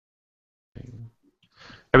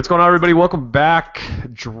Hey, what's going on, everybody? Welcome back.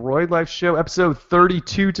 Droid Life Show, episode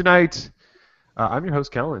 32 tonight. I'm your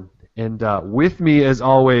host, Kellen. And with me, as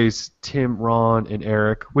always, Tim, Ron, and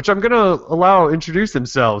Eric, which I'm going to allow introduce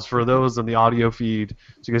themselves for those on the audio feed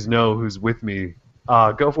so you guys know who's with me.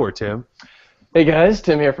 Go for it, Tim. Hey guys,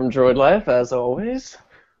 Tim here from Droid Life, as always.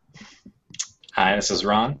 Hi, this is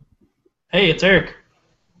Ron. Hey, it's Eric.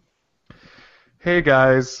 Hey,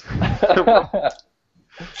 guys.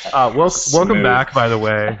 Welcome back, by the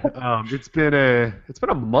way. It's been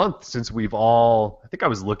a month since we've all. I think I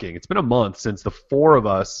was looking. It's been a month since the four of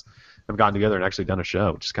us have gotten together and actually done a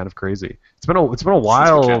show, which is kind of crazy. It's been a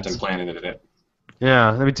while. Since Captain Planet did it.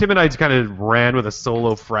 Yeah, I mean, Tim and I kind of ran with a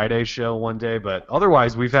solo Friday show one day, but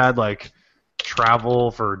otherwise we've had like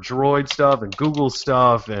travel for Droid stuff and Google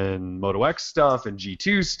stuff and Moto X stuff and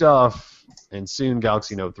G2 stuff and soon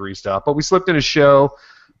Galaxy Note 3 stuff. But we slipped in a show.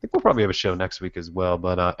 I think we'll probably have a show next week as well.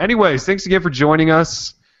 But anyways, thanks again for joining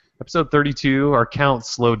us. Episode 32. Our count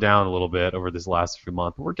slowed down a little bit over this last few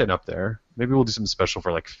months, but we're getting up there. Maybe we'll do something special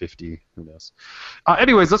for like 50. Who knows?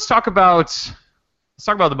 Anyways, let's talk about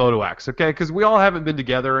the Moto X, okay? Because we all haven't been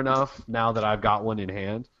together enough now that I've got one in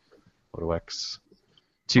hand, Moto X,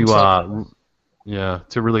 to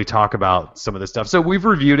really talk about some of this stuff. So we've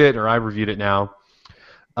reviewed it, or I've reviewed it now.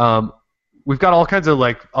 We've got all kinds of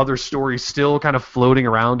like other stories still kind of floating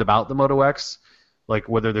around about the Moto X, like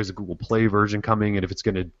whether there's a Google Play version coming and if it's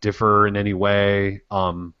going to differ in any way.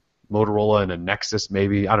 Motorola and a Nexus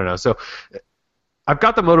maybe, I don't know. So I've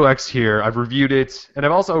got the Moto X here. I've reviewed it, and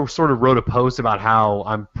I've also sort of wrote a post about how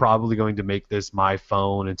I'm probably going to make this my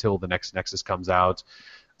phone until the next Nexus comes out,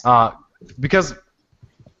 because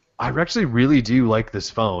I actually really do like this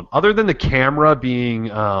phone. Other than the camera being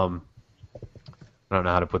I don't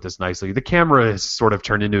know how to put this nicely. The camera has sort of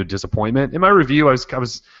turned into a disappointment. In my review, I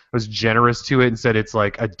was generous to it and said it's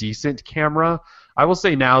like a decent camera. I will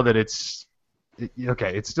say now that it's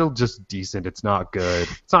still just decent. It's not good.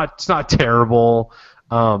 It's not terrible.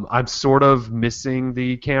 I'm sort of missing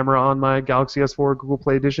the camera on my Galaxy S4 Google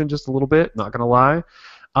Play Edition just a little bit. Not gonna lie.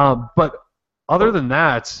 But other than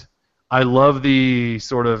that, I love the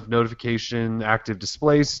sort of notification, active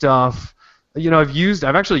display stuff. You know, I've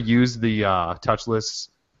actually used the touchless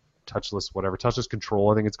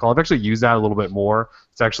control, I think it's called. I've actually used that a little bit more.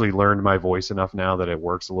 It's actually learned my voice enough now that it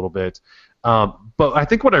works a little bit. But I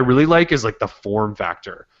think what I really like is like the form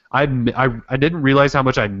factor. I didn't realize how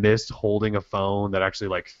much I missed holding a phone that actually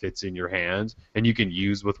like fits in your hand and you can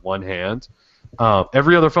use with one hand.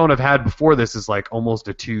 Every other phone I've had before this is like almost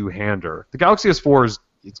a two-hander. The Galaxy S4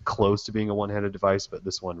 it's close to being a one-handed device, but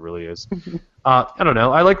this one really is. I don't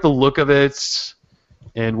know. I like the look of it,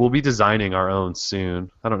 and we'll be designing our own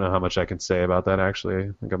soon. I don't know how much I can say about that, actually.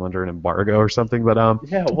 I think I'm under an embargo or something, but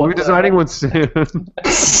we'll be designing one soon.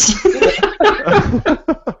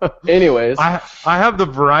 Anyways. I have the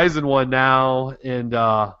Verizon one now, and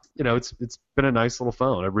it's been a nice little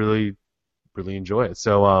phone. I really, really enjoy it.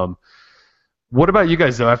 So, what about you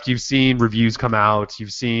guys, though? After you've seen reviews come out,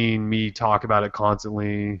 you've seen me talk about it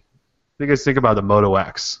constantly, what do you guys think about the Moto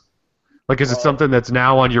X? Like, is it something that's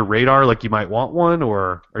now on your radar, like you might want one,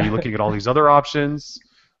 or are you looking at all these other options?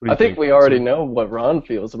 I think we already know what Ron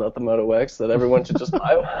feels about the Moto X, that everyone should just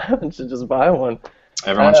buy one.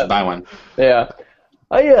 Everyone should buy one. Yeah.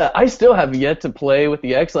 I still have yet to play with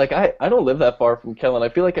the X. Like, I don't live that far from Kellen. I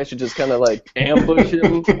feel like I should just kind of like ambush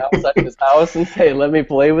him outside his house and say, "Let me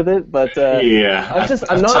play with it." But yeah,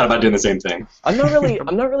 I'm not thought about doing the same thing. I'm not really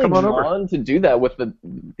drawn to do that with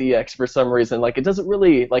the X for some reason. Like, it doesn't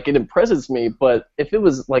really it impresses me. But if it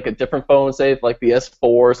was like a different phone, say like the S4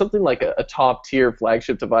 or something like a top tier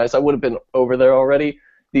flagship device, I would have been over there already.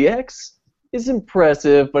 The X is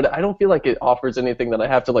impressive, but I don't feel like it offers anything that I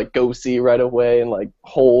have to like go see right away and like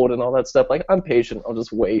hold and all that stuff. Like, I'm patient. I'll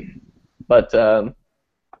just wait. But I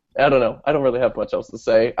don't know. I don't really have much else to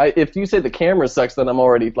say. If you say the camera sucks, then I'm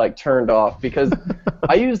already like turned off, because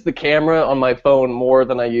I use the camera on my phone more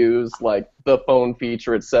than I use like the phone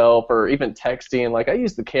feature itself or even texting. Like, I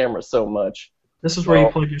use the camera so much. This is where you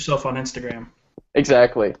plug yourself on Instagram.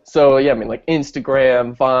 Exactly. So, yeah, I mean, like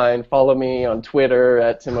Instagram, Vine, follow me on Twitter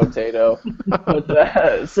at Timotato.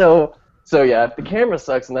 But, so yeah, the camera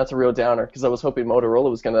sucks, and that's a real downer, because I was hoping Motorola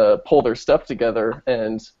was going to pull their stuff together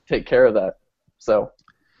and take care of that. So.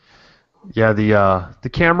 Yeah, the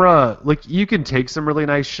camera, like, you can take some really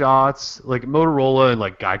nice shots. Like, Motorola and,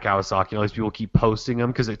 like, Guy Kawasaki, all these people keep posting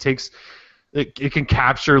them because it can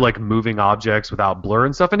capture, like, moving objects without blur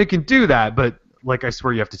and stuff, and it can do that, but like I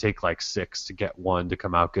swear you have to take like 6 to get one to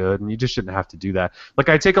come out good, and you just shouldn't have to do that. Like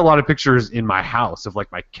I take a lot of pictures in my house of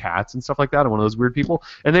like my cats and stuff like that. I'm one of those weird people,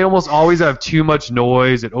 and they almost always have too much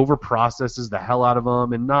noise. It over processes the hell out of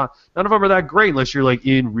them, and none of them are that great unless you're like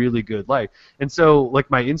in really good light. And so like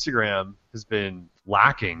my Instagram has been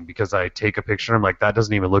lacking because I take a picture and I'm like, that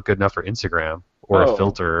doesn't even look good enough for Instagram or a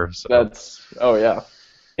filter. So. Yeah.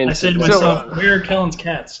 I say to myself, where are Kellen's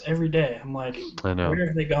cats every day? I'm like, I know. Where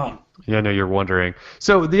have they gone? Yeah, I know you're wondering.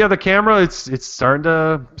 So the camera, it's starting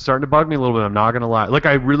to bug me a little bit. I'm not gonna lie. Like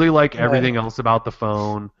I really like everything else about the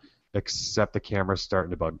phone, except the camera's starting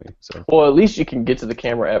to bug me. So. Well, at least you can get to the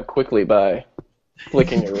camera app quickly by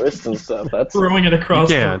flicking your wrist and stuff. That's throwing it across.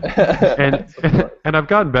 You can. and I've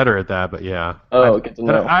gotten better at that. But yeah. Oh, good to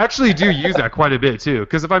know. I actually do use that quite a bit too.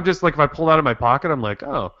 Because if I'm just like if I pull it out of my pocket, I'm like,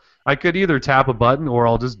 oh. I could either tap a button or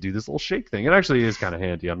I'll just do this little shake thing. It actually is kind of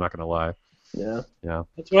handy. I'm not gonna lie. Yeah. Yeah.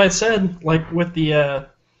 That's what I said. Like with the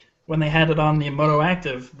when they had it on the Moto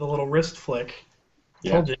Active, the little wrist flick.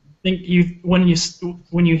 Yeah. Told you. When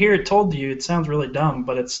you hear it told to you, it sounds really dumb,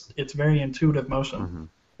 but it's very intuitive motion.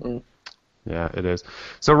 Mm-hmm. Yeah, it is.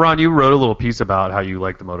 So Ron, you wrote a little piece about how you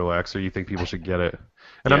like the Moto X, or you think people should get it.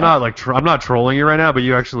 And yeah. I'm not trolling you right now, but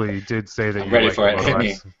you actually did say that you ready like for the it. Moto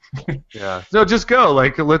Hit X. Yeah. No, just go.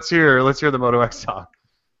 Like, let's hear the Moto X talk.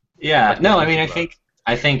 Yeah. No, I mean, I think,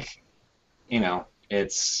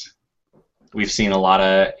 we've seen a lot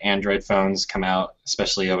of Android phones come out,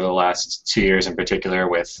 especially over the last 2 years in particular,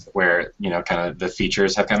 with where kind of the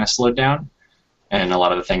features have kind of slowed down, and a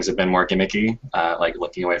lot of the things have been more gimmicky, like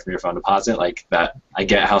looking away from your phone to pause it, like that. I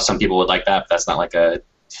get how some people would like that, but that's not like a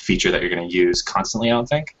feature that you're going to use constantly, I don't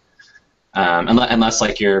think, unless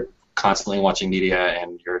like you're constantly watching media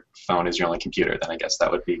and your phone is your only computer, then I guess that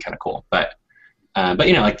would be kind of cool. But like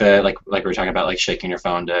we were talking about, like shaking your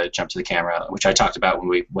phone to jump to the camera, which I talked about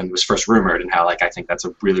when it was first rumored, and how like I think that's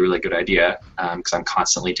a really, really good idea, because I'm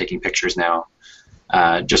constantly taking pictures now,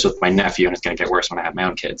 just with my nephew, and it's going to get worse when I have my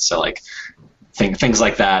own kids. So like things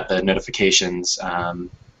like that, the notifications.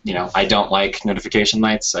 I don't like notification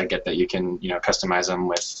lights. I get that you can customize them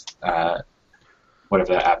with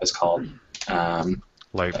whatever the app is called.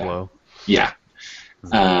 Light flow. Yeah.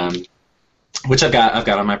 Which I've got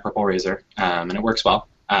on my Purple Razor, and it works well.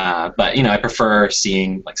 But I prefer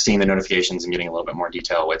seeing the notifications and getting a little bit more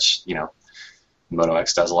detail, which Moto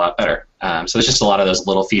X does a lot better. So it's just a lot of those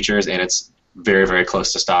little features, and it's very, very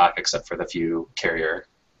close to stock, except for the few carrier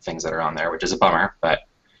things that are on there, which is a bummer. But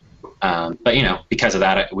because of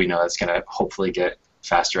that, we know it's going to hopefully get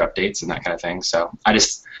faster updates and that kind of thing. So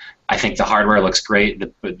I think the hardware looks great.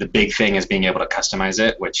 The big thing is being able to customize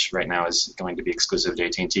it, which right now is going to be exclusive to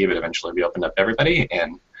AT&T, but eventually be opened up to everybody.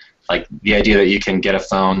 And like the idea that you can get a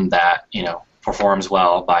phone that performs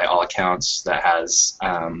well by all accounts, that has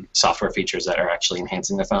software features that are actually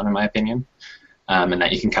enhancing the phone, in my opinion, and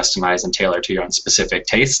that you can customize and tailor to your own specific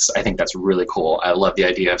tastes. I think that's really cool. I love the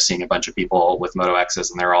idea of seeing a bunch of people with Moto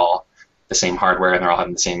X's and they're all the same hardware and they're all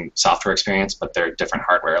having the same software experience, but they're different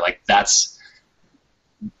hardware. Like that's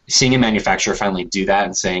seeing a manufacturer finally do that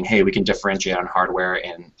and saying, hey, we can differentiate on hardware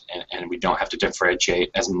and we don't have to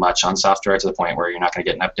differentiate as much on software to the point where you're not going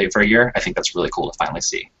to get an update for a year. I think that's really cool to finally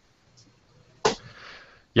see.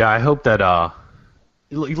 Yeah, I hope that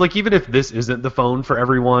like even if this isn't the phone for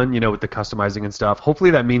everyone, with the customizing and stuff,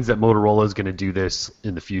 hopefully that means that Motorola is going to do this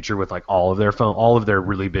in the future with like all of their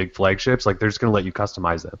really big flagships. Like they're just going to let you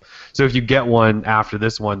customize them. So if you get one after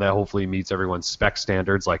this one that hopefully meets everyone's spec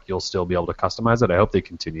standards, like you'll still be able to customize it. I hope they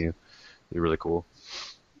continue. It'd be really cool.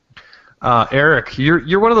 Eric,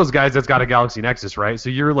 you're one of those guys that's got a Galaxy Nexus, right? So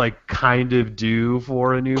you're like kind of due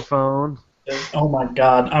for a new phone. Oh my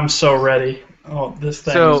God, I'm so ready. Oh, this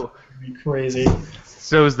thing is going to be crazy.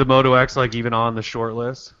 So is the Moto X like even on the short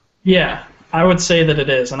list? Yeah, I would say that it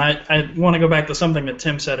is. And I want to go back to something that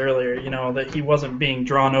Tim said earlier, that he wasn't being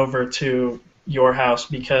drawn over to your house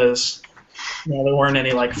because there weren't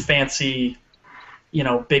any like fancy,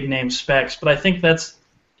 big name specs. But I think that's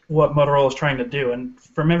what Motorola is trying to do. And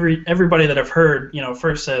from everybody that I've heard,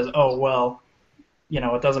 first says, oh, well,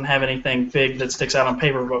 it doesn't have anything big that sticks out on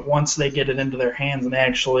paper. But once they get it into their hands and they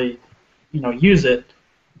actually, use it,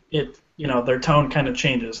 their tone kind of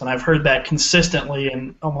changes. And I've heard that consistently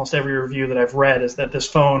in almost every review that I've read, is that this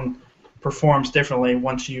phone performs differently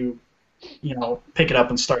once you pick it up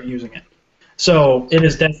and start using it. So it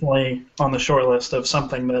is definitely on the short list of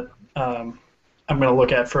something that I'm going to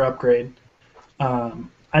look at for upgrade.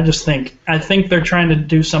 I think they're trying to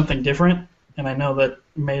do something different, and I know that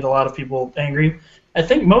made a lot of people angry. I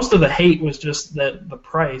think most of the hate was just that the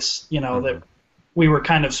price, that we were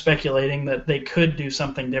kind of speculating that they could do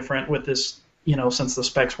something different with this, since the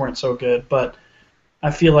specs weren't so good. But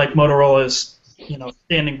I feel like Motorola is,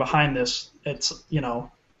 standing behind this. It's,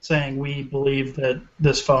 saying we believe that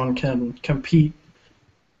this phone can compete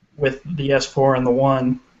with the S4 and the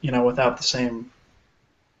One, without the same,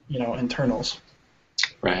 internals.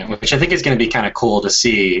 Right, which I think is going to be kind of cool to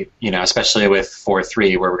see, especially with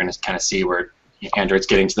 4.3, where we're going to kind of see where Android's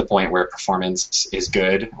getting to the point where performance is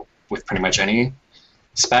good with pretty much any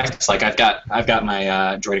specs. Like I've got my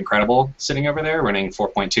Droid Incredible sitting over there running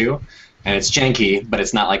 4.2, and it's janky, but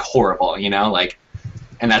it's not like horrible,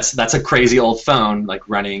 and that's a crazy old phone like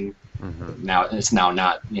running. Now it's now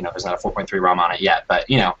not, there's not a 4.3 ROM on it yet, but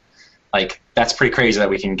that's pretty crazy that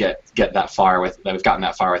we can get that far that we've gotten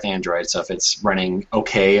that far with Android. So if it's running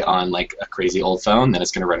okay on like a crazy old phone, then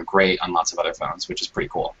it's going to run great on lots of other phones, which is pretty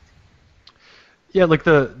cool. Yeah, like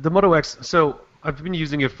the Moto X. So I've been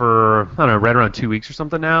using it for, I don't know, right around 2 weeks or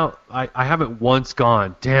something now. I haven't once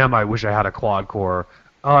gone, damn, I wish I had a quad core.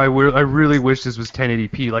 Oh, I really wish this was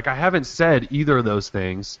 1080p. Like, I haven't said either of those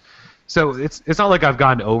things. So it's not like I've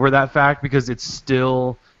gotten over that fact, because it's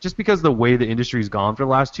still, just because the way the industry's gone for the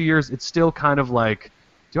last 2 years, it's still kind of like,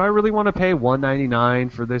 do I really want to pay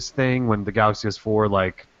 $199 for this thing when the Galaxy S4,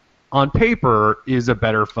 like, on paper, is a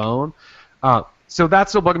better phone? So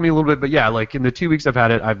that's still bugging me a little bit, but yeah, like in the 2 weeks I've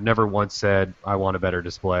had it, I've never once said, I want a better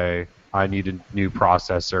display, I need a new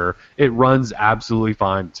processor. It runs absolutely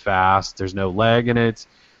fine, it's fast, there's no lag in it,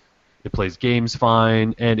 it plays games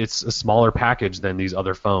fine, and it's a smaller package than these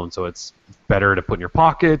other phones, so it's better to put in your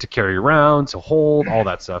pocket, to carry around, to hold, all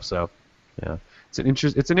that stuff, so yeah. It's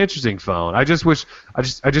an interesting phone. I just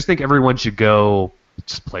think everyone should go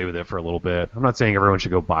just play with it for a little bit. I'm not saying everyone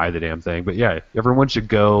should go buy the damn thing, but yeah, everyone should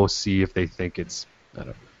go see if they think it's. I don't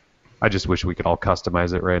know. I just wish we could all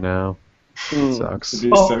customize it right now. It sucks. It'd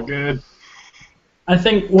be so good. I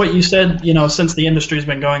think what you said, since the industry's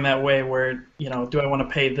been going that way, where do I want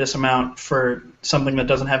to pay this amount for something that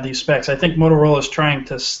doesn't have these specs? I think Motorola is trying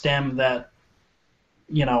to stem that,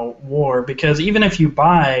 war, because even if you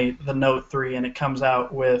buy the Note 3 and it comes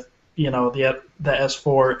out with the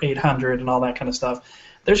S4 800 and all that kind of stuff,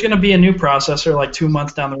 there's going to be a new processor like 2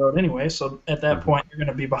 months down the road anyway, so at that point you're going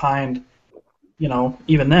to be behind,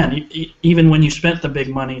 even then. Even when you spent the big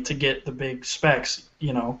money to get the big specs,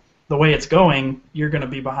 the way it's going, you're going to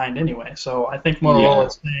be behind anyway. So I think Motorola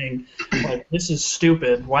is saying, like, this is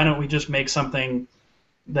stupid, why don't we just make something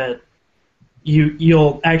that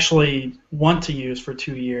you'll actually want to use for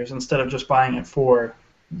 2 years instead of just buying it for,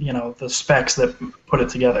 the specs that put it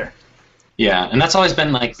together. Yeah, and that's always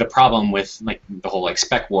been like the problem with like the whole like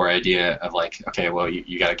spec war idea of like, okay, well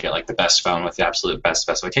you got to get like the best phone with the absolute best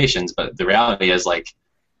specifications, but the reality is like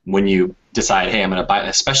when you decide, hey, I'm going to buy,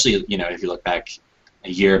 especially if you look back a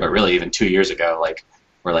year, but really even 2 years ago, like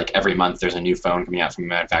where like every month there's a new phone coming out from a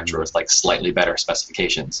manufacturer with like slightly better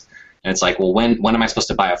specifications. And it's like, well, when am I supposed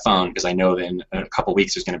to buy a phone? Because I know that in a couple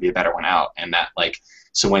weeks there's going to be a better one out. And that like,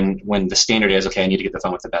 so when the standard is, okay, I need to get the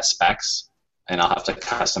phone with the best specs, and I'll have to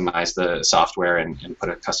customize the software and put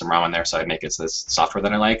a custom ROM in there so I make it this software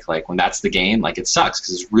that I like when that's the game, like it sucks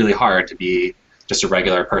because it's really hard to be just a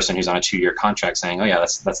regular person who's on a 2-year contract saying, oh yeah,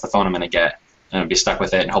 that's the phone I'm going to get, and I'll be stuck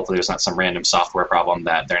with it, and hopefully there's not some random software problem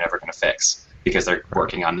that they're never going to fix because they're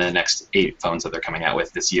working on the next 8 phones that they're coming out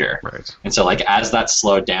with this year. Right. And so like as that's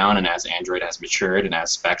slowed down and as Android has matured and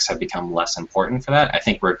as specs have become less important for that, I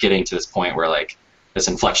think we're getting to this point where like this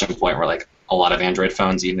inflection point where like a lot of Android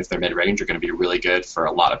phones, even if they're mid-range, are going to be really good for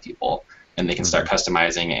a lot of people, and they can start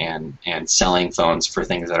customizing and selling phones for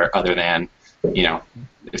things that are other than,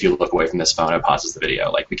 if you look away from this phone, it pauses the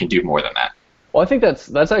video. Like we can do more than that. Well, I think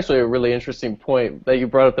that's actually a really interesting point that you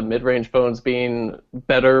brought up, the mid-range phones being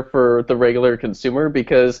better for the regular consumer,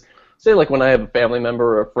 because say like when I have a family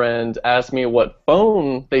member or a friend ask me what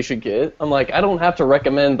phone they should get, I'm like, I don't have to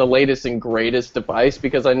recommend the latest and greatest device,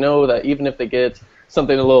 because I know that even if they get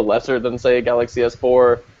something a little lesser than say a Galaxy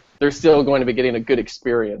S4, they're still going to be getting a good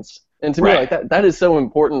experience. And to me, like that is so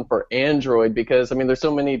important for Android, because I mean there's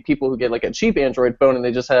so many people who get like a cheap Android phone and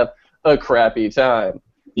they just have a crappy time.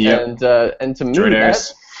 Yep. And to me,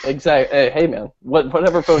 that's exactly. Hey man,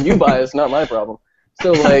 whatever phone you buy is not my problem.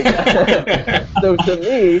 So like, so to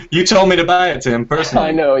me, you told me to buy it, Tim, personally.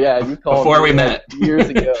 I know, yeah, you called before me we met years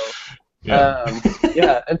ago.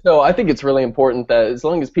 Yeah, and so I think it's really important that as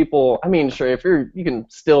long as people, I mean, sure, if you can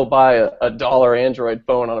still buy a dollar Android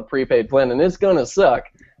phone on a prepaid plan, and it's gonna suck,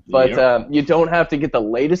 but you don't have to get the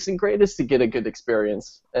latest and greatest to get a good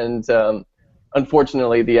experience. And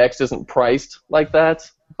unfortunately, the X isn't priced like that,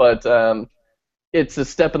 but it's a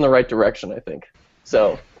step in the right direction, I think.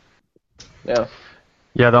 So, yeah.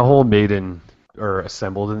 Yeah, the whole made in or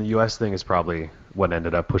assembled in the U.S. thing is probably what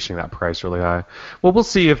ended up pushing that price really high. Well, we'll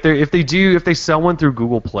see if they sell one through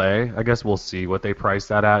Google Play. I guess we'll see what they price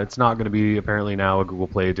that at. It's not going to be apparently now a Google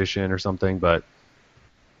Play edition or something, but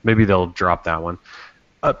maybe they'll drop that one.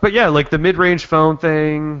 But yeah, like the mid-range phone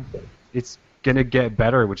thing, it's gonna get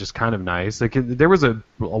better, which is kind of nice. Like there was a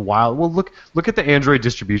while. Well, look at the Android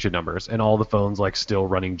distribution numbers and all the phones like still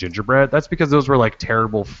running Gingerbread. That's because those were like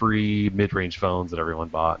terrible free mid-range phones that everyone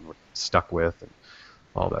bought and were stuck with and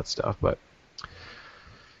all that stuff. But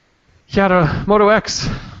yeah, the Moto X.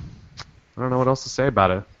 I don't know what else to say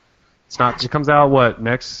about it. It's not. It comes out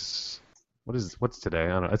next? What's today? I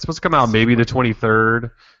don't know. It's supposed to come out maybe the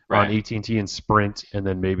 23rd. Right. On AT&T and Sprint, and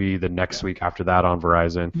then maybe the next week after that on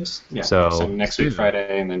Verizon. Yeah. So next week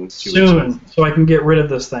Friday, and then 2 weeks soon, so I can get rid of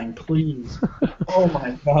this thing, please. Oh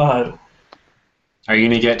my god. Are you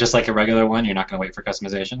gonna get just like a regular one? You're not gonna wait for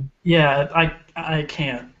customization? Yeah, I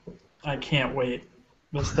can't. I can't wait.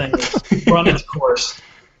 This thing is run its course.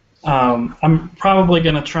 I'm probably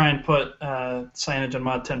gonna try and put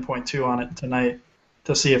CyanogenMod 10.2 on it tonight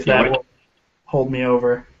to see if that will hold me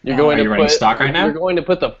over. You're going Are you running stock right now? You're going to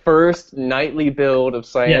put the first nightly build of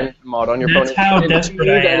CyanogenMod on your phone. That's how desperate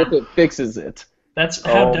I am. If it fixes it. That's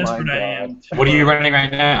how desperate I am. What are you running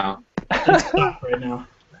right now? Stock right now.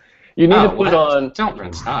 You need to put on. Don't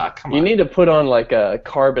run stock. Come on. You need to put on like a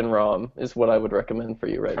Carbon ROM is what I would recommend for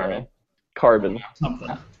you right now. Carbon.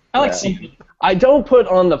 Something. I like CP. I don't put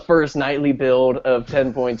on the first nightly build of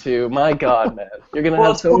 10.2. My God, man, you're gonna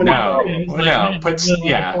have so many. No,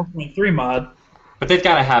 4.3 mod. But they've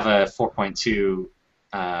got to have a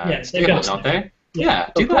 4.2 stable, don't they?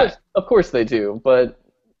 Yeah, do that. Of course they do, but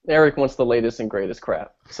Eric wants the latest and greatest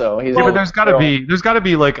crap. So he's. Yeah, but there's got to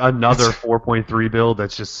be like another 4.3 build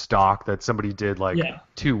that's just stock that somebody did like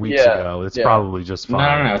 2 weeks ago. It's probably just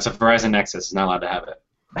fine. No. It's a Verizon Nexus. It's not allowed to have it.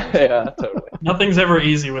 Yeah, totally. Nothing's ever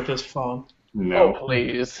easy with this phone. No. Oh,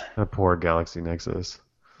 please. That poor Galaxy Nexus.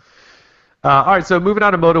 All right, so moving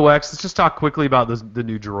on to Moto X, let's just talk quickly about the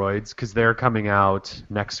new Droids because they're coming out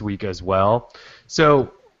next week as well.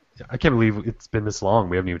 So I can't believe it's been this long.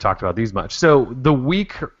 We haven't even talked about these much. So I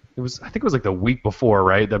think it was like the week before,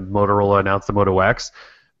 right? That Motorola announced the Moto X.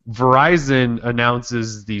 Verizon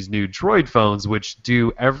announces these new Droid phones, which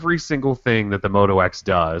do every single thing that the Moto X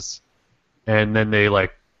does, and then they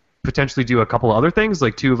like potentially do a couple other things.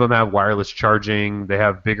 Like 2 of them have wireless charging. They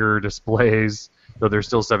have bigger displays, though they're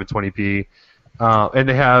still 720p. And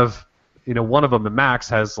they have, one of them, the Max,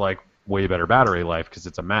 has like way better battery life because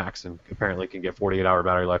it's a Max and apparently can get 48-hour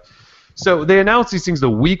battery life. So they announced these things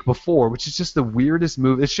the week before, which is just the weirdest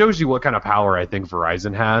move. It shows you what kind of power I think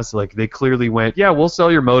Verizon has. Like they clearly went, yeah, we'll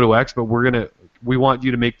sell your Moto X, but we want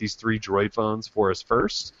you to make these 3 Droid phones for us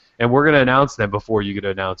first, and we're going to announce them before you get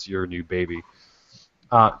to announce your new baby.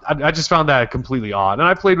 I just found that completely odd. And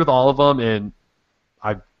I played with all of them, and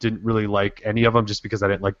I didn't really like any of them just because I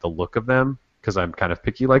didn't like the look of them because I'm kind of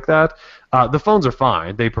picky like that. The phones are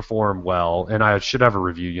fine. They perform well, and I should have a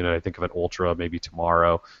review. I think of an Ultra maybe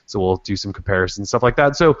tomorrow, so we'll do some comparisons, stuff like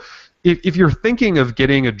that. So if you're thinking of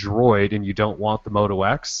getting a Droid and you don't want the Moto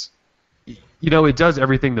X, it does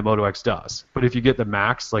everything the Moto X does. But if you get the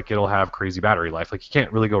Max, like it'll have crazy battery life. Like you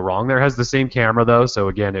can't really go wrong there. It has the same camera though, so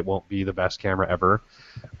again, it won't be the best camera ever.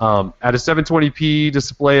 At a 720p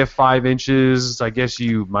display of 5 inches, I guess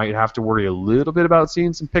you might have to worry a little bit about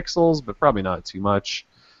seeing some pixels, but probably not too much.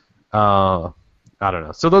 I don't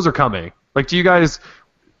know. So those are coming. Like, do you guys,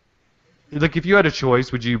 like, if you had a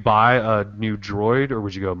choice, would you buy a new Droid or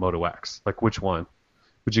would you go Moto X? Like, which one?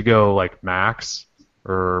 Would you go like Max?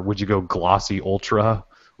 Or would you go glossy ultra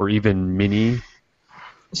or even mini?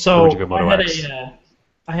 So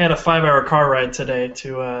I had a 5-hour car ride today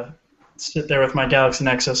to sit there with my Galaxy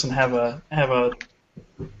Nexus and have a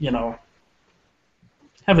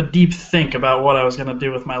deep think about what I was going to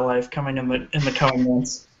do with my life coming in the coming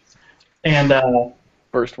months. And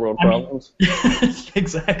first world problems.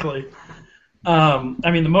 Exactly.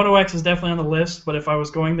 The Moto X is definitely on the list, but if I was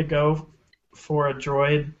going to go for a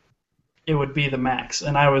Droid, it would be the Max,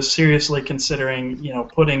 and I was seriously considering,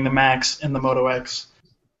 putting the Max and the Moto X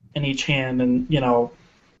in each hand, and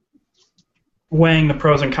weighing the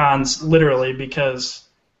pros and cons literally because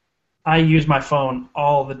I use my phone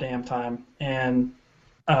all the damn time, and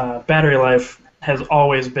battery life has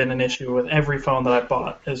always been an issue with every phone that I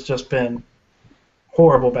bought. Has just been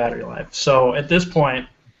horrible battery life. So at this point,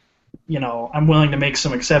 I'm willing to make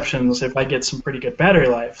some exceptions if I get some pretty good battery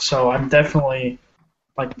life. So I'm definitely.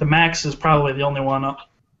 Like, the Max is probably the only one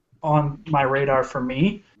on my radar for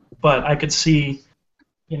me, but I could see,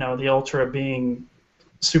 the Ultra being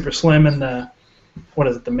super slim and the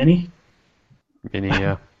Mini? Mini,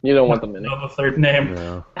 yeah. You don't want the mini. The third name.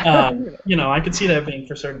 Yeah. I could see that being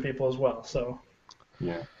for certain people as well. So.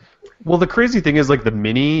 Yeah. Well, the crazy thing is, like, the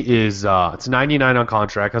Mini is it's $99 on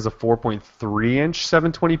contract, has a 4.3-inch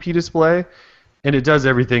 720p display, and it does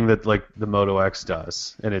everything that like the Moto X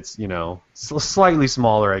does, and it's slightly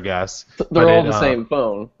smaller, I guess. They're all the same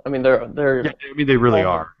phone. I mean, they're. Yeah, I mean, they really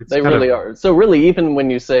are. They really are. So really, even when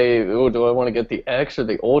you say, "Oh, do I want to get the X or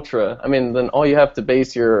the Ultra?" I mean, then all you have to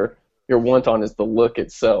base your want on is the look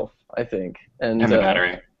itself, I think, and the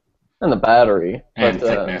battery. And the battery. And but,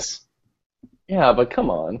 thickness. Yeah, but come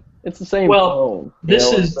on. It's the same phone.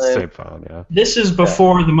 This is the same phone, yeah. This is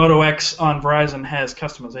before the Moto X on Verizon has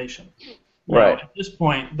customization. Right. At this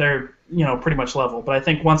point, they're pretty much level. But I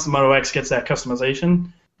think once the Moto X gets that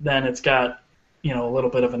customization, then it's got a little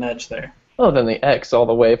bit of an edge there. Oh, then the X all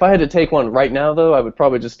the way. If I had to take one right now, though, I would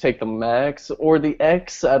probably just take the Max or the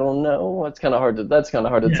X. I don't know. That's kind of hard to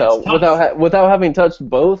tell without having touched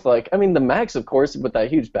both. Like, I mean, the Max, of course, with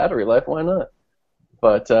that huge battery life, why not?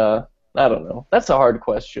 But I don't know. That's a hard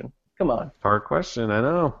question. Come on. Hard question, I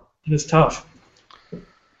know. It is tough.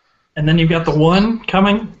 And then you've got the One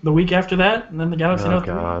coming the week after that, and then the Galaxy Note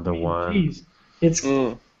 3. Oh, God, the One. Jeez.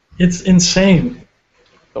 It's insane.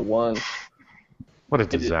 The One. What a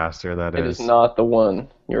disaster that is. It is not the one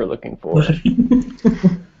you're looking for.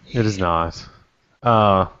 It is not.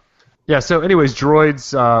 Yeah, so anyways,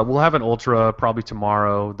 Droids, we'll have an Ultra probably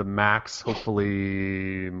tomorrow. The Max,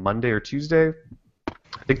 hopefully Monday or Tuesday.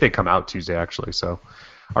 I think they come out Tuesday, actually, so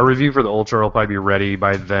our review for the Ultra will probably be ready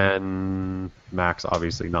by then. Max,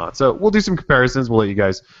 obviously not. So we'll do some comparisons. We'll let you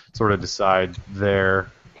guys sort of decide there.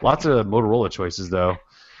 Lots of Motorola choices, though.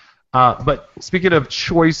 But speaking of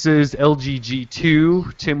choices, LG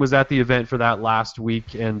G2, Tim was at the event for that last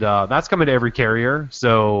week, and that's coming to every carrier.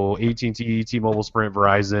 So AT&T, T-Mobile, Sprint,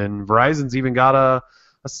 Verizon. Verizon's even got a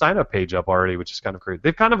sign-up page up already, which is kind of crazy.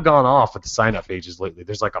 They've kind of gone off with the sign-up pages lately.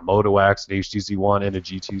 There's like a Moto X, an HTC One, and a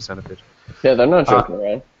G2 sign-up page. Yeah, they're not joking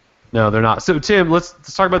around. No, they're not. So, Tim, let's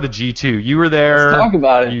talk about the G2. You were there. Let's talk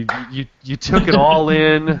about it. You took it all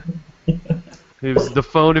in. It was the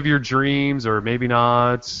phone of your dreams, or maybe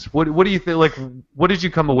not. What do you think? Like, what did you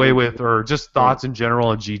come away with, or just thoughts in general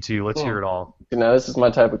on G2? Let's hear it all. This is my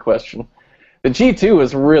type of question. The G2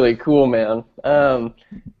 was really cool, man.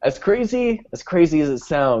 As crazy as it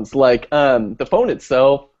sounds, like the phone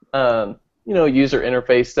itself, user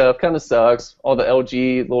interface stuff kind of sucks. All the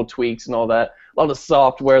LG little tweaks and all that. A lot of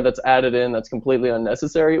software that's added in that's completely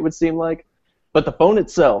unnecessary, it would seem like. But the phone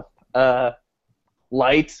itself,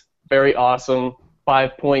 light, very awesome,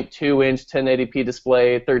 5.2-inch 1080p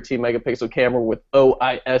display, 13-megapixel camera with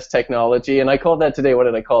OIS technology. And I called that today, what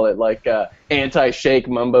did I call it? Like anti-shake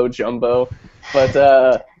mumbo jumbo. But,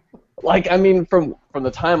 from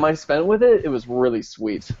the time I spent with it, it was really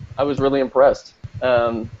sweet. I was really impressed.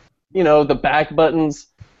 The back buttons,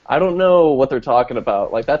 I don't know what they're talking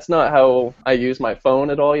about. Like, that's not how I use my phone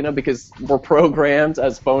at all, because we're programmed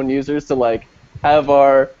as phone users to, like, have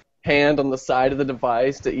our hand on the side of the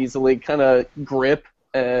device to easily kind of grip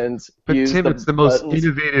and use Tim, the it's the most buttons.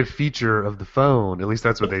 innovative feature of the phone. At least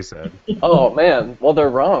that's what they said. Oh, man. Well, they're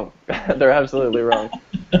wrong. They're absolutely wrong.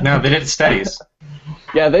 No, they did studies.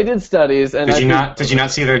 Yeah, they did studies. And Did you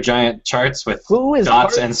not see their giant charts with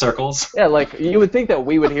dots and circles? Yeah, like, you would think that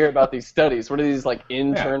we would hear about these studies. What are these, like,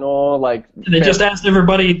 internal, like... They just asked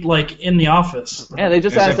everybody, like, in the office. Yeah, they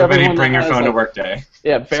just asked everyone... bring your phone to work day.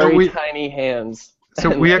 Yeah, very tiny hands.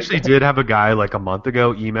 So we actually did have a guy like a month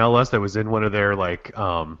ago email us that was in one of their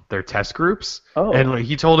their test groups, and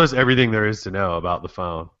he told us everything there is to know about the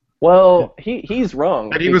phone. Well, he's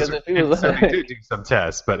wrong. And he did do some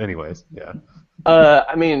tests, but anyways, yeah.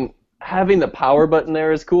 Having the power button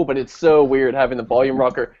there is cool, but it's so weird having the volume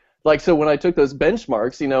rocker. Like, so when I took those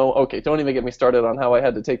benchmarks, okay, don't even get me started on how I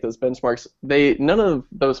had to take those benchmarks. None of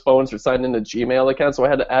those phones are signed into Gmail account, so I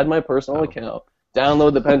had to add my personal account,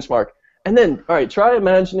 download the benchmark. And then, all right, try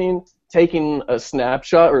imagining taking a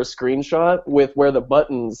snapshot or a screenshot with where the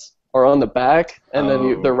buttons are on the back, and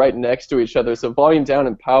then they're right next to each other. So volume down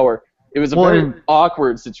and power. It was a very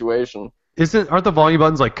awkward situation. Aren't the volume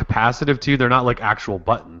buttons like capacitive too? They're not like actual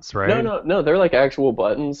buttons, right? No, they're like actual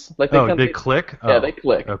buttons. Like they click? Yeah, they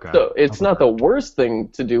click. Okay. So it's not the worst thing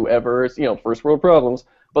to do ever. It's, first world problems.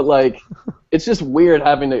 But like, it's just weird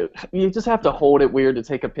you just have to hold it weird to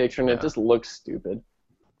take a picture, and it just looks stupid.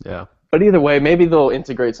 Yeah. But either way, maybe they'll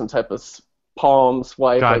integrate some type of palm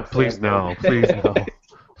swipe. God, please no. Please no.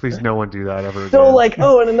 Please no one do that ever again.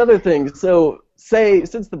 So and another thing. So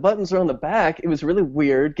since the buttons are on the back, it was really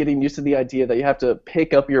weird getting used to the idea that you have to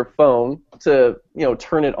pick up your phone to,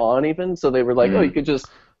 turn it on even. So they were like, you could just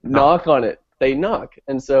knock on it. they knock.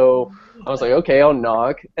 And so I was like, okay, I'll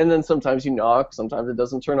knock. And then sometimes you knock, sometimes it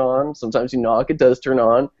doesn't turn on, sometimes you knock, it does turn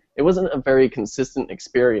on. It wasn't a very consistent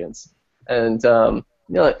experience. And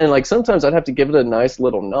and like sometimes I'd have to give it a nice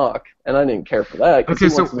little knock, and I didn't care for that. Okay,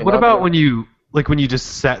 so what about when you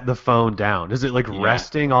just set the phone down? Is it like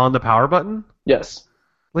resting on the power button? Yes.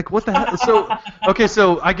 Like what the hell? So okay,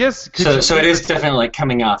 so I guess so it is definitely like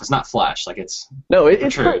coming off. It's not flush, like it's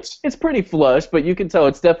it's pretty flush, but you can tell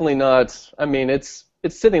it's definitely not. I mean, it's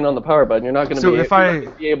sitting on the power button. You're not going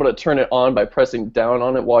to be able to turn it on by pressing down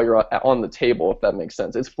on it while you're on the table, if that makes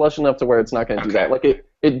sense. It's flush enough to where it's not going to do that. Like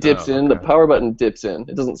it dips in. The power button dips in.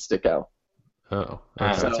 It doesn't stick out. Oh,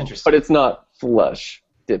 that's interesting. But it's not flush.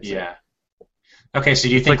 Dips in. Okay, so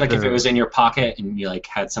do you think like if it was in your pocket and you like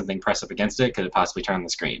had something press up against it, could it possibly turn on the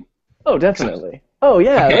screen? Oh, definitely. Oh,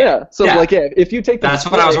 yeah, yeah. So if you take the That's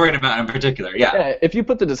what I was worried about in particular. Yeah. If you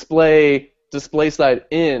put the display side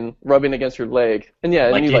in, rubbing against your leg, and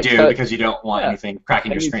like you do because you don't want anything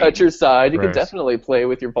cracking your screen. You touch your side, you can definitely play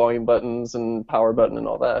with your volume buttons and power button and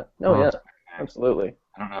all that. Oh, yeah, absolutely.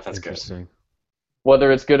 I don't know if that's good.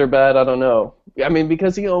 Whether it's good or bad, I don't know. I mean,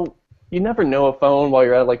 because you never know a phone while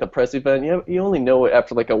you're at like the press event. You only know it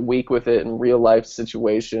after like a week with it in real life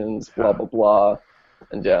situations, blah blah blah,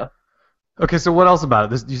 and yeah. Okay, so what else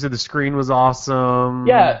about it? You said the screen was awesome.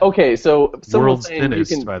 Yeah. Okay, so world's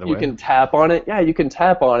thinnest, by the way. You can tap on it. Yeah, you can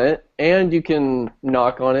tap on it, and you can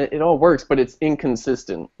knock on it. It all works, but it's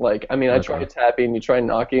inconsistent. Like, I mean, I tried tapping, you try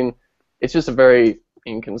knocking. It's just a very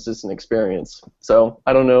inconsistent experience. So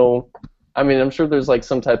I don't know. I mean, I'm sure there's like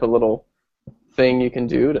some type of little thing you can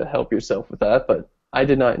do to help yourself with that, but I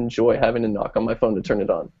did not enjoy having to knock on my phone to turn it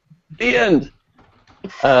on. The end.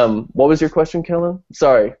 What was your question, Kellen?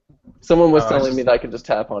 Sorry. Someone was telling me that I could just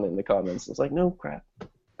tap on it in the comments. I was like, no crap.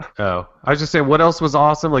 Oh, I was just saying, what else was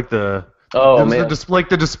awesome? Like man.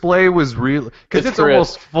 The display was real, because it's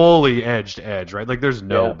almost fully edge, right? Like there's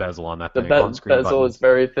no bezel on that thing. The bezel is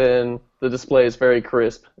very thin. The display is very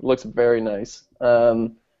crisp. It looks very nice.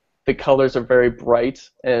 The colors are very bright,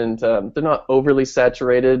 and they're not overly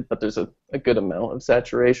saturated, but there's a good amount of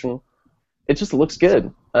saturation. It just looks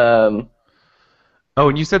good. Oh,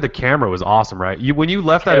 and you said the camera was awesome, right? When you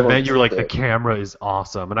left that event, you were like, the camera is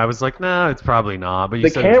awesome. And I was like, nah, it's probably not. But you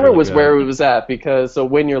said the camera was really where it was at, because so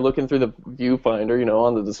when you're looking through the viewfinder,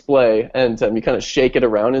 on the display, and you kind of shake it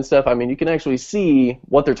around and stuff, I mean, you can actually see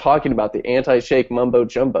what they're talking about, the anti-shake mumbo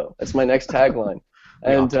jumbo. That's my next tagline.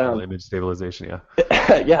 And image stabilization,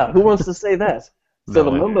 yeah, who wants to say that? So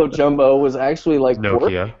the mumbo jumbo was actually like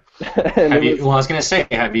Nokia. I was gonna say,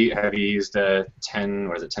 have you used a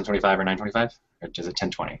 1025 or 925, or is it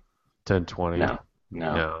 1020? 1020.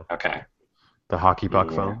 No. Okay. The hockey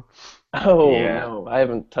puck phone. Oh no, I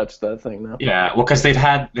haven't touched that thing now. Yeah, well, because they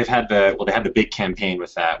had the big campaign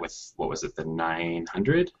with that, with what was it, the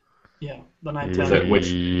 900? Yeah, the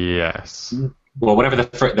 910. Yes. Well, whatever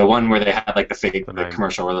the one where they had like the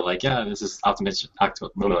commercial where they're like, yeah, this is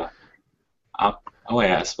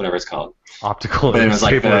OAS, whatever it's called. Optical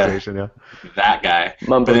stabilization, that guy.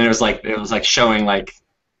 Mumbo. But then it was like showing like,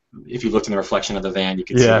 if you looked in the reflection of the van, you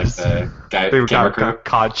could see like, the guy. They got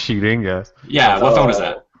caught cheating. Yes. Yeah. What phone was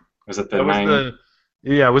that? Was it the 9?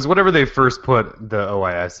 Yeah, it was whatever they first put the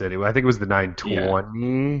OIS in. I think it was the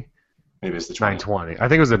 920. Maybe it was the 920. I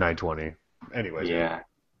think it was the 920. Anyways. Yeah.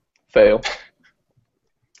 Fail.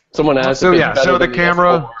 Someone asked. So the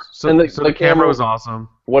camera. The camera was awesome.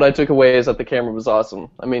 What I took away is that the camera was awesome.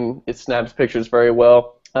 I mean, it snaps pictures very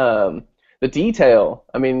well. The detail.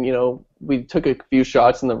 I mean, we took a few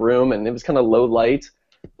shots in the room, and it was kind of low light,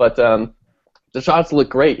 but the shots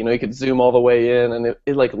looked great. You could zoom all the way in, and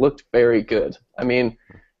it like looked very good. I mean,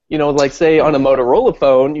 like say on a Motorola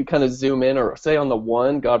phone, you kind of zoom in, or say on the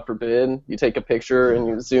One, God forbid, you take a picture and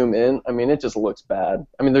you zoom in. I mean, it just looks bad.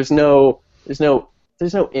 I mean, there's no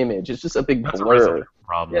image. It's just a big blur.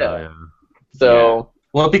 Problem. Yeah. So.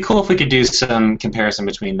 Well, it'd be cool if we could do some comparison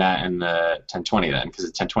between that and the 1020 then, because the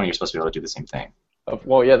 1020 you're supposed to be able to do the same thing.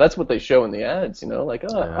 Well, yeah, that's what they show in the ads. Like,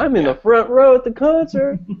 I'm in the front row at the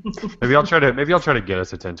concert. Maybe I'll try to get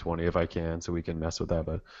us a 1020 if I can, so we can mess with that.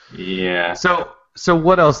 But yeah. So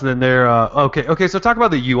what else then? There. Okay. So talk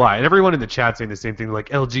about the UI, and everyone in the chat saying the same thing. Like,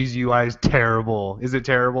 LG's UI is terrible. Is it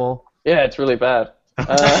terrible? Yeah, it's really bad.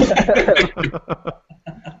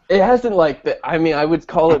 It hasn't I would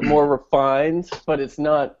call it more refined, but it's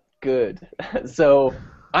not good. So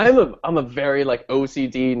I'm a very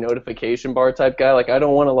OCD notification bar type guy. Like, I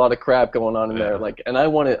don't want a lot of crap going on in there. And I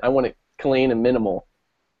want it clean and minimal.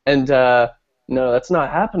 And no, that's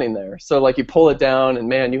not happening there. So you pull it down, and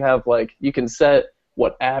man, you have you can set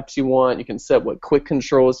what apps you want. You can set what quick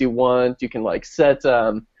controls you want. You can set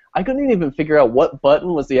I couldn't even figure out what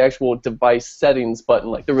button was the actual device settings button.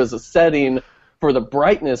 Like there was a setting for the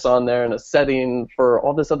brightness on there and a setting for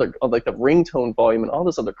all this other, like the ringtone volume and all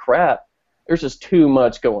this other crap. There's just too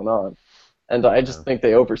much going on. And I just think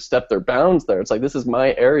they overstepped their bounds there. It's like, this is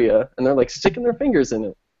my area, and they're like sticking their fingers in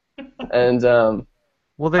it. And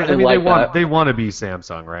well, they want to be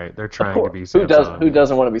Samsung, right? They're trying to be Samsung. Who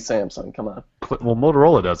doesn't want to be Samsung? Come on. Well,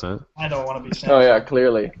 Motorola doesn't. I don't want to be Samsung. Oh yeah,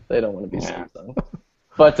 clearly they don't want to be Samsung.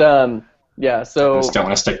 But yeah, so I just don't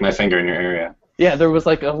want to stick my finger in your area. Yeah, there was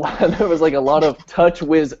like a lot of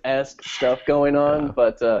TouchWiz-esque stuff going on,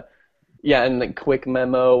 but yeah, and the quick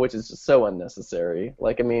memo, which is just so unnecessary.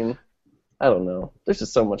 Like, I mean, I don't know. There's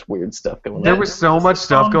just so much weird stuff going on. There was so much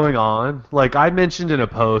stuff going on. Like I mentioned in a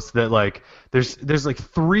post that like there's like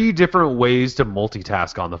 3 different ways to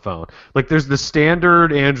multitask on the phone. Like there's the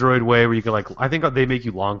standard Android way where you can like, I think they make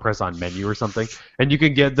you long press on menu or something, and you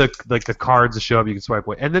can get the cards to show up. You can swipe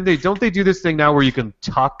away, and then they do this thing now where you can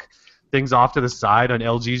tuck things off to the side on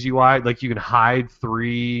LG's UI. Like you can hide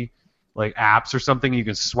 3 like apps or something. You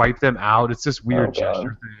can swipe them out. It's this weird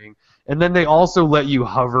gesture thing. And then they also let you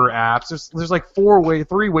hover apps. There's like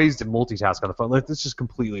 3 ways to multitask on the phone. Like, it's just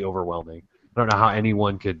completely overwhelming. I don't know how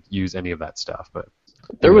anyone could use any of that stuff, but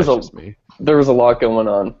there was a lot going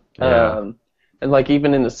on. Yeah. And like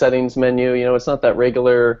even in the settings menu, you know, it's not that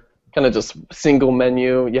regular kind of just single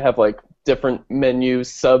menu. You have like different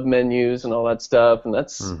menus, sub menus, and all that stuff, and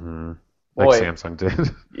that's like Samsung did.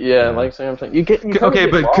 Yeah, like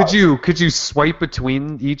Samsung. But could you swipe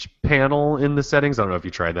between each panel in the settings? I don't know if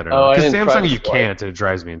you tried that or not. Because Samsung you can't, and it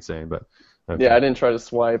drives me insane. But okay. Yeah, I didn't try to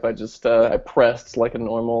swipe. I just I pressed like a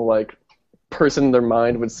normal like person in their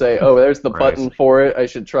mind would say, "Oh, there's the button for it. I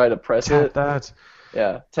should try to press it." That.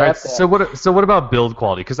 Yeah. Tap that. So what about build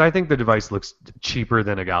quality? Because I think the device looks cheaper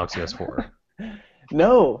than a Galaxy S4.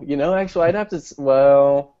 No, you know, actually, I'd have to.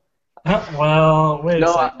 Well, wait a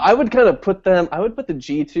second. I would kind of put them. I would put the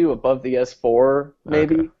G2 above the S4,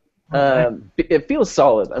 maybe. Okay. It feels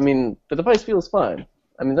solid. I mean, the device feels fine.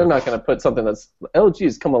 I mean, they're not going to put something that's.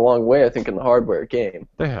 LG's come a long way, I think, in the hardware game.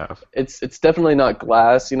 They have. It's definitely not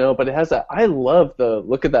glass, you know, but it has that. I love the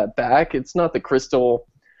look of that back. It's not the crystal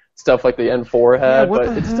stuff like the N4 had,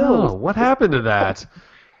 but it's still. What happened to that?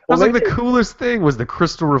 That was like the coolest thing was the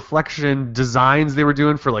crystal reflection designs they were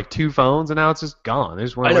doing for like 2 phones, and now it's just gone. They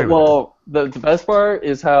just went away with it. Well, the best part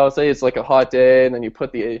is how, say it's like a hot day, and then you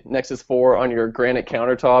put the Nexus 4 on your granite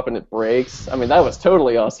countertop, and it breaks. I mean, that was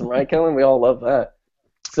totally awesome, right, Kellen? We all love that.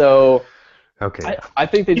 So, okay. I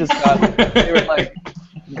think they just got. They were like,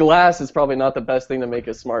 glass is probably not the best thing to make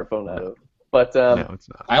a smartphone out of, but no, it's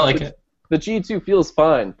not. I like it. The G2 feels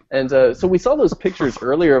fine, and so we saw those pictures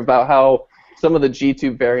earlier about how some of the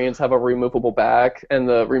G2 variants have a removable back and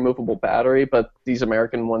the removable battery, but these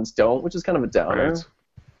American ones don't, which is kind of a downer. Right.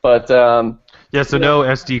 But yeah, so no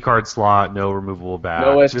SD card slot, no removable back,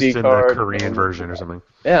 no SD just in card, the Korean version or something.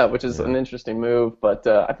 Yeah, which is an interesting move, but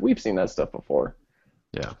we've seen that stuff before.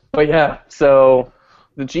 Yeah. But yeah, so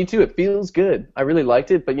the G2, it feels good. I really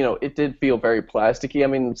liked it, but you know, it did feel very plasticky. I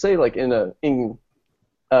mean, say like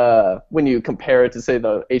when you compare it to say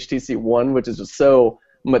the HTC One, which is just so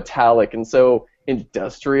metallic and so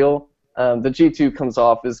industrial, the G2 comes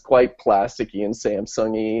off as quite plasticky and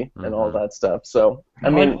Samsung-y and all that stuff. So I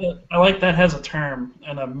like that has a term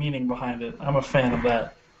and a meaning behind it. I'm a fan of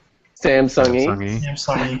that. Samsung-y.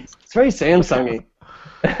 Samsung-y. It's very Samsung-y.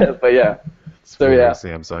 But yeah. So very yeah.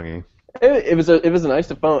 Samsung-y. It was a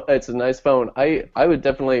nice phone. It's a nice phone. I would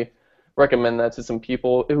definitely recommend that to some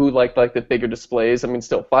people who like the bigger displays. I mean,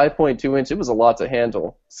 still 5.2 inch. It was a lot to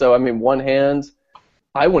handle. So I mean, one hand.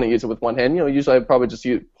 I wouldn't use it with one hand. You know, usually I'd probably just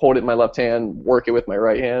hold it in my left hand, work it with my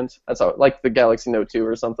right hand. That's how, like the Galaxy Note 2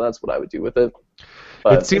 or something. That's what I would do with it.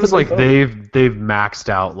 But it seems like they've maxed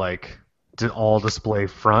out like all display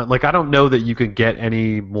front. Like I don't know that you could get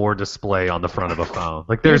any more display on the front of a phone.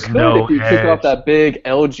 Like there's no. If you took off that big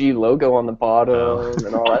LG logo on the bottom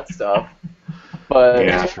and all that stuff. But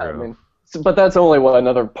yeah, true. I mean, but that's only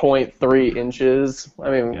another 0.3 inches.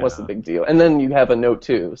 I mean, what's the big deal? And then you have a Note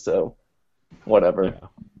 2, so. Whatever.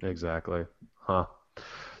 Yeah, exactly. Huh.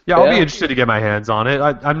 Yeah, I'll be interested to get my hands on it.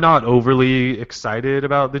 I'm not overly excited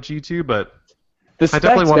about the G2, but I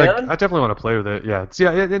definitely want to play with it. Yeah,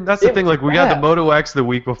 and that's the thing. Like we got the Moto X the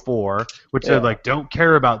week before, which said like don't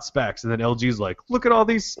care about specs, and then LG's like, look at all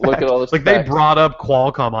these specs. Look at all the specs. Like they brought up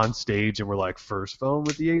Qualcomm on stage and were like, first phone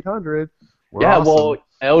with the 800. Awesome. Well,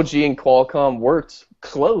 LG and Qualcomm worked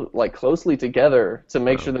closely together to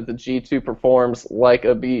make sure that the G2 performs like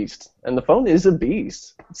a beast, and the phone is a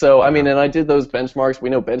beast. So I mean, and I did those benchmarks. We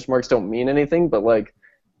know benchmarks don't mean anything, but like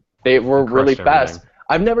they were really fast.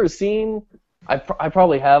 I've I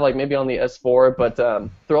probably have, like, maybe on the S4, but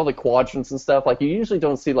through all the quadrants and stuff, like, you usually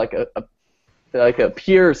don't see, like, a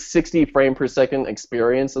pure 60 frame per second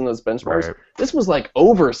experience in those benchmarks. Right. This was, like,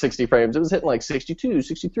 over 60 frames. It was hitting, like, 62,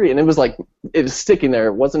 63, and it was, like, it was sticking there.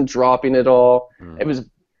 It wasn't dropping at all. It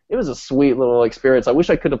was a sweet little experience. I wish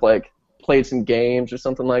I could have, like, played some games or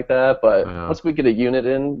something like that, but once we get a unit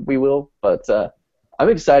in, we will. But I'm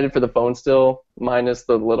excited for the phone still, minus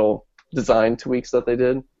the little design tweaks that they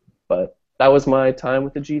did. But that was my time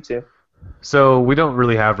with the G2. So we don't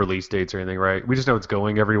really have release dates or anything, right? We just know it's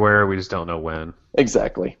going everywhere. We just don't know when.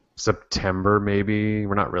 Exactly. September, maybe.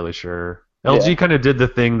 We're not really sure. LG kind of did the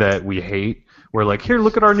thing that we hate. We're like, here,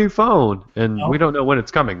 look at our new phone, and we don't know when it's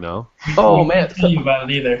coming, though. Oh man, I can't tell you about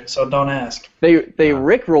it either, so don't ask. They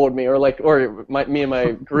rickrolled me, me and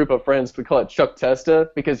my group of friends would call it Chuck Testa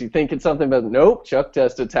because you think it's something, but nope, Chuck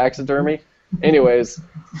Testa taxidermy. Anyways,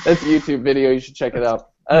 that's a YouTube video. You should check it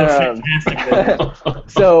out. Fantastic video.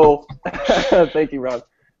 So, thank you, Ron.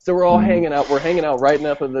 So we're all hanging out. We're hanging out right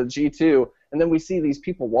enough of the G2, and then we see these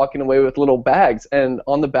people walking away with little bags, and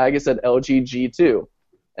on the bag it said LG G2.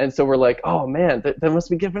 And so we're like, oh man, they must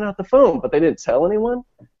be giving out the phone, but they didn't tell anyone.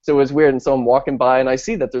 So it was weird. And so I'm walking by, and I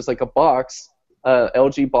see that there's like a box,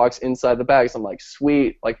 LG box inside the bag. So I'm like,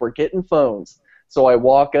 sweet, like we're getting phones. So I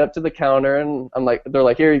walk up to the counter, and they're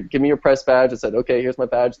like, here, give me your press badge. I said, okay, here's my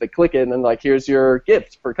badge. They click it, and then like, here's your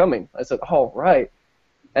gift for coming. I said, oh right.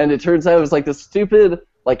 And it turns out it was like this stupid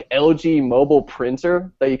like LG mobile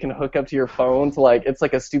printer that you can hook up to your phone to like, it's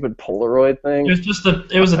like a stupid Polaroid thing.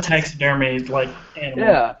 It was a taxidermy like animal.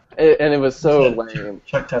 Yeah, and it was so lame.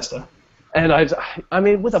 Chuck Testa. And I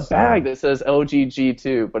mean, with a bag that says LG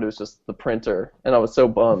G2, but it was just the printer, and I was so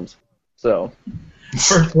bummed. So.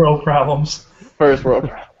 First world problems. First world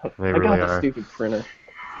problems. They I really got the are. stupid printer.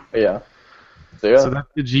 But yeah. So yeah. So that's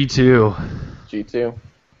the G2. G2.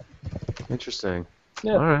 Interesting.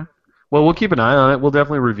 Yeah. All right. Well, we'll keep an eye on it. We'll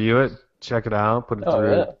definitely review it, check it out, put it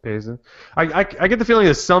through yeah. paces. I get the feeling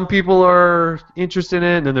that some people are interested in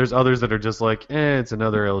it, and then there's others that are just like, it's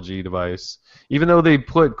another LG device. Even though they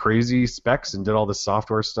put crazy specs and did all this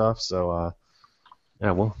software stuff, so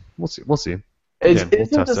yeah, we'll see. We'll see. Isn't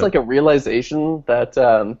it just like a realization that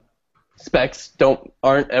specs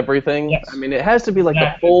aren't everything? Yes. I mean, it has to be like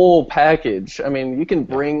the full package. I mean, you can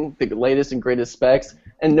bring the latest and greatest specs,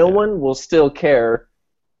 and no one will still care.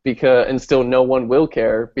 No one will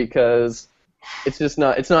care because it's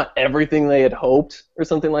not everything they had hoped or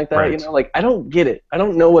something like that. Right. You know, like I don't get it. I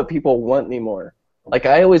don't know what people want anymore. Like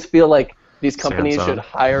I always feel like these companies Samsung should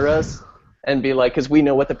hire us and be like, because we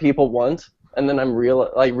know what the people want, and then I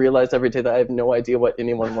realize every day that I have no idea what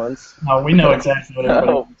anyone wants. No, we know exactly what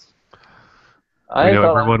everybody wants. We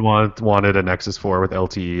know everyone wanted a Nexus 4 with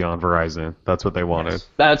LTE on Verizon. That's what they wanted.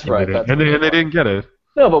 That's right. And they didn't get it.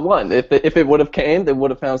 No, but one. If it would have came, they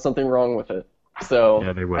would have found something wrong with it. So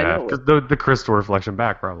Yeah, they would have. Because the crystal reflection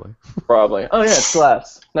back, probably. Probably. Oh yeah, it's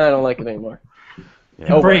glass. No, I don't like it anymore.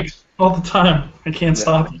 Yeah. It breaks all the time. I can't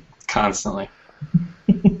stop it. Constantly.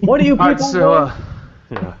 What do you people Alright,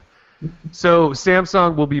 so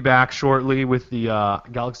Samsung will be back shortly with the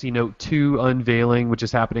Galaxy Note 2 unveiling, which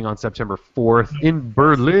is happening on September 4th in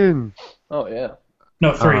Berlin. Oh yeah.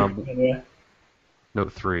 No, 3, by the way.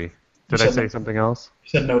 Note 3. Did I say something else? You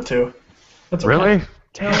said no 2. That's okay. Really?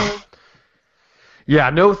 Tell. Yeah,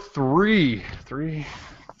 Note 3. 3?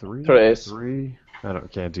 Tres. 3?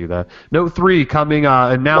 Can't do that. Note 3 coming,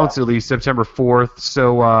 announced at least September 4th.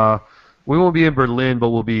 So we won't be in Berlin, but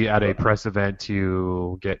we'll be at a press event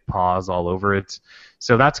to get paws all over it.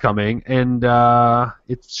 So that's coming, and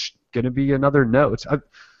it's going to be another Note.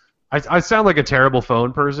 I sound like a terrible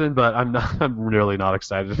phone person, but I'm really not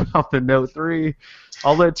excited about the Note 3.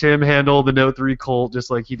 I'll let Tim handle the Note 3 Colt just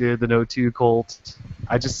like he did the Note 2 Colt.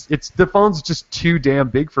 The phone's just too damn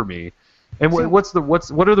big for me. And what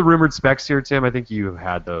are the rumored specs here, Tim? I think you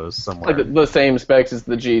had those somewhere. Like the same specs as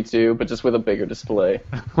the G2, but just with a bigger display.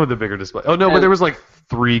 With a bigger display. Oh no, but there was like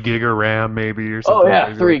 3 gig of RAM maybe or something. Oh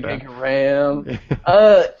yeah, 3 like gig of RAM.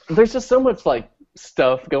 There's just so much like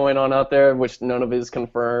stuff going on out there, which none of it is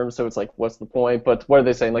confirmed. So it's like, what's the point? But what are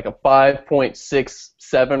they saying? Like a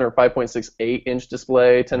 5.67 or 5.68 inch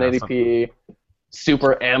display, 1080p,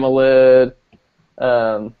 Super AMOLED.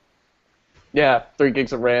 3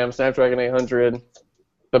 gigs of RAM, Snapdragon 800.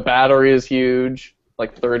 The battery is huge,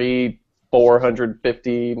 like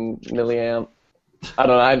 3,450 milliamp. I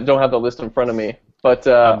don't know. I don't have the list in front of me, but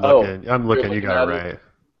I'm looking. You got it right.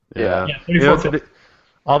 Yeah.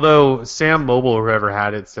 Although Sam Mobile, or whoever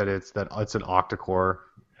had it, said it's an octa-core.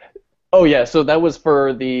 Oh yeah, so that was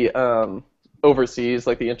for the overseas,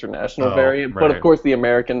 like the international variant. Right. But of course, the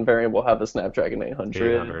American variant will have the Snapdragon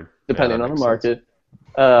 800 depending on the market.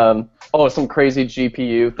 Some crazy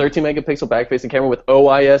GPU, 13 megapixel back-facing camera with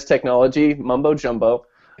OIS technology, mumbo jumbo.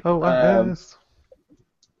 OIS.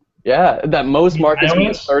 Yeah, that most markets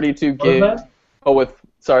with 32 gig.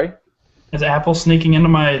 Sorry? Is Apple sneaking into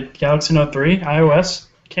my Galaxy Note 3 iOS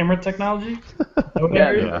camera technology?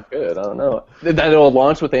 Yeah, good. I don't know. That it'll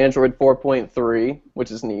launch with Android 4.3,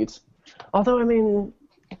 which is neat. Although,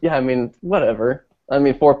 whatever.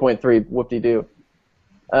 4.3, whoop-de-doo.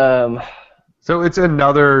 So it's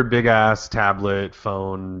another big-ass tablet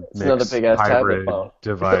phone hybrid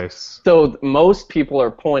device. So most people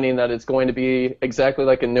are pointing that it's going to be exactly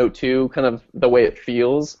like a Note 2, kind of the way it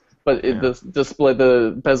feels, but the display,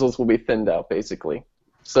 the bezels will be thinned out, basically.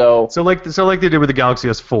 So like they did with the Galaxy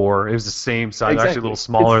S4, it was the same size, actually a little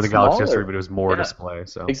smaller than the Galaxy S3, but it was more display.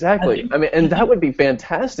 So exactly. And that would be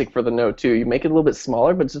fantastic for the Note 2. You make it a little bit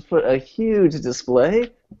smaller, but just put a huge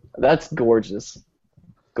display. That's gorgeous.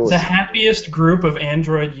 The happiest group of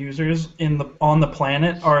Android users on the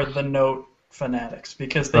planet are the Note fanatics,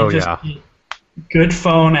 because they get good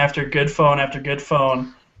phone after good phone after good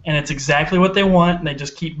phone, and it's exactly what they want, and they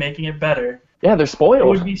just keep making it better. Yeah, they're spoiled. It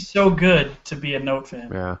would be so good to be a Note fan.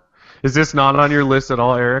 Yeah. Is this not on your list at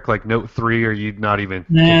all, Eric? Like Note 3, are you not even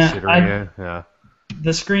considering it? Yeah.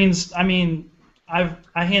 The screens, I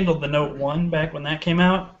handled the Note 1 back when that came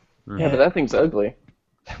out. Yeah, but that thing's ugly.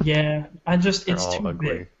 Yeah, it's too ugly.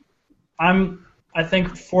 big. I think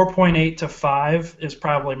 4.8 to 5 is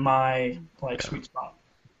probably my sweet spot.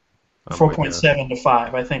 4.7 to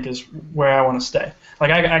 5, I think, is where I want to stay.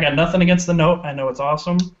 Like, I got nothing against the Note. I know it's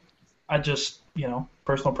awesome. I just,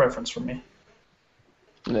 personal preference for me.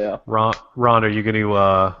 Yeah. Ron, are you going to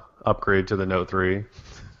upgrade to the Note 3?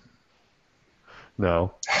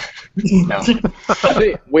 No. No. I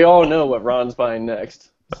think we all know what Ron's buying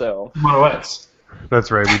next. So. Moto X.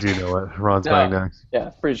 That's right, we do know what Ron's buying next. Yeah,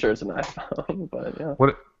 pretty sure it's an iPhone, but yeah.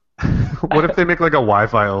 What if they make like a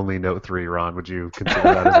Wi-Fi only Note 3, Ron? Would you consider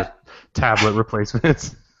that as a tablet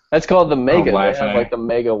replacement? That's called the Mega. Wi-Fi. They have like the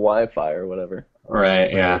Mega Wi-Fi or whatever.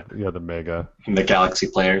 Right, yeah. Yeah, the Mega. And the Galaxy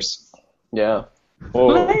players. Yeah.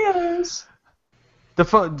 Players! The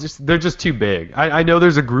phone, they're just too big. I know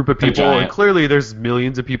there's a group of people, and clearly there's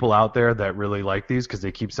millions of people out there that really like these because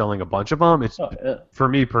they keep selling a bunch of them. For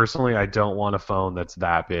me personally, I don't want a phone that's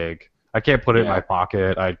that big. I can't put it in my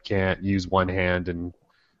pocket. I can't use one hand, and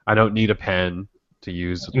I don't need a pen to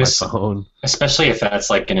use my phone. Especially if that's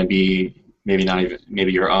like going to be maybe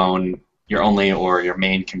your only or your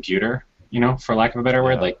main computer, for lack of a better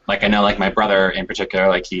word. Like I know, like my brother in particular,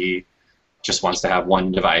 like he just wants to have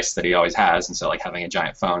one device that he always has, and so like having a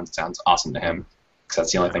giant phone sounds awesome to him because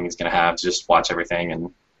that's the only thing he's going to have to just watch everything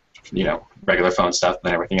and regular phone stuff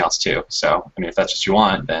and everything else too. So if that's what you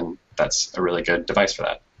want, then that's a really good device for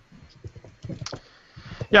that.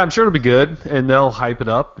 Yeah, I'm sure it'll be good, and they'll hype it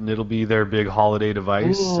up, and it'll be their big holiday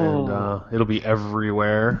device, and it'll be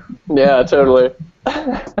everywhere. Yeah, totally.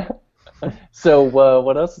 So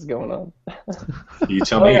what else is going on? You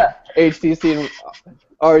tell me. Yeah, HTC and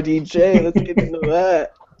RDJ. Let's get into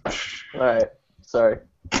that. All right. Sorry.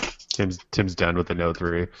 Tim's done with the Note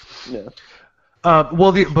 3. Yeah.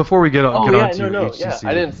 Before we get on to HTC. Yeah,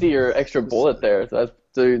 I didn't see your extra bullet there. That's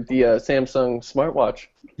the Samsung smartwatch.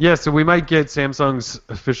 Yeah, so we might get Samsung's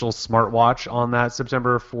official smartwatch on that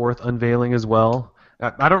September 4th unveiling as well.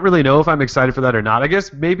 I don't really know if I'm excited for that or not. I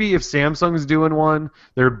guess maybe if Samsung's doing one,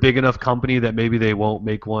 they're a big enough company that maybe they won't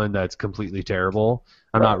make one that's completely terrible.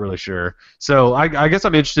 I'm not really sure. So I guess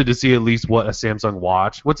I'm interested to see at least what a Samsung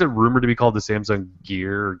watch. What's it rumored to be called? The Samsung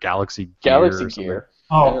Gear or Galaxy Gear? Galaxy Gear.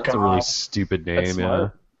 Oh, that's a really stupid name. That's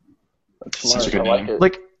smart. Such a good I like name. it.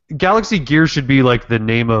 Like Galaxy Gear should be like the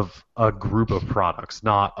name of a group of products,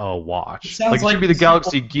 not a watch. Like it should be the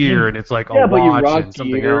Galaxy Gear, and it's like a watch and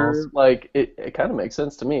something else. Like it kind of makes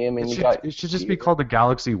sense to me. I mean, it should just be called the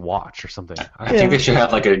Galaxy Watch or something. I think they should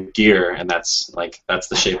have like a gear, and that's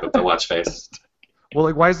the shape of the watch face. Well,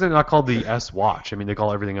 like, why is it not called the S Watch? I mean, they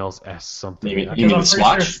call everything else S something. You mean the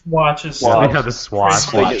Swatch? Sure Swatch is Yeah, the Swatch.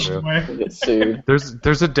 Swatch. Get sued.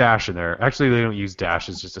 There's a dash in there. Actually, they don't use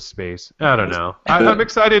dashes, just a space. I don't know. I'm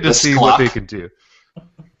excited to see Sklock. what they can do.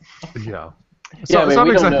 Yeah. So I'm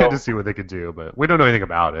excited to see what they could do, but we don't know anything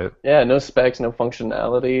about it. Yeah, no specs, no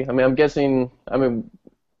functionality. I mean, I'm guessing.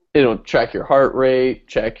 It'll track your heart rate,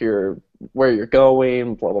 check where you're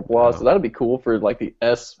going, blah blah blah. So that'll be cool for like the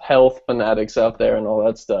health fanatics out there and all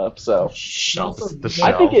that stuff. So The shelf.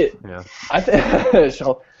 I think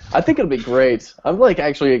I think it'll be great. I'm like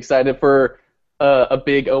actually excited for a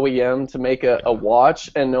big OEM to make a watch,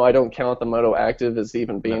 and no, I don't count the Moto Active as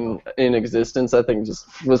even being in existence. I think it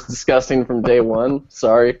just was disgusting from day one.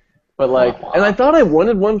 Sorry. But like, and I thought I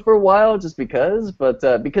wanted one for a while just because, but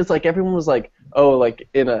because like everyone was like, oh, like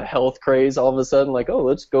in a health craze all of a sudden, like, oh,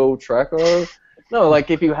 let's go track our. No, like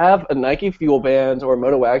if you have a Nike Fuel Band or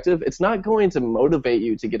Moto Active, it's not going to motivate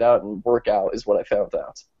you to get out and work out, is what I found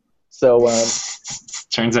out. So it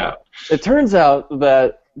turns out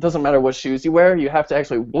that it doesn't matter what shoes you wear, you have to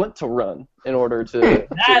actually want to run in order to.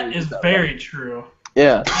 That is very true.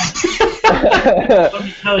 Yeah. Let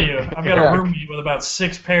me tell you, I've got a roommate with about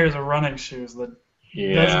 6 pairs of running shoes that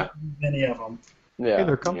doesn't use any of them. Yeah. Hey,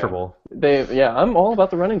 they're comfortable. I'm all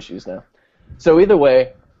about the running shoes now. So either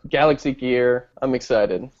way, Galaxy Gear, I'm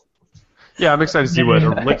excited. Yeah, I'm excited to see what,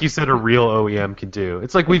 like you said, a real OEM can do.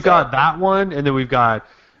 It's like we've got that one, and then we've got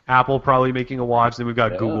Apple probably making a watch, then we've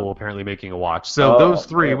got Google apparently making a watch. So those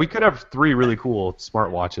three, we could have 3 really cool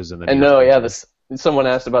smartwatches in the near future. Someone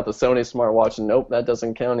asked about the Sony smartwatch, and nope, that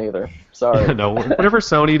doesn't count either. Sorry. No, whatever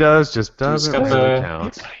Sony does just doesn't really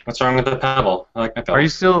count. What's wrong with the Pebble? I like my Pebble. Are you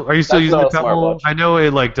still using the Pebble? I know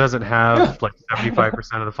it like doesn't have like 75%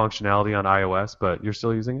 of the functionality on iOS, but you're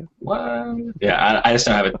still using it? What? Yeah, I just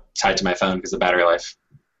don't have it tied to my phone because the battery life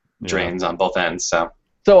drains on both ends.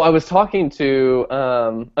 So I was talking to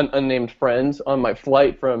an unnamed friend on my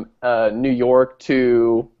flight from New York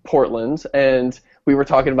to Portland, and we were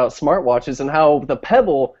talking about smartwatches and how the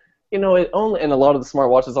Pebble, and a lot of the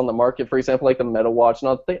smartwatches on the market, for example, like the Meta Watch,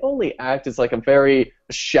 they only act as like a very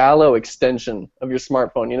shallow extension of your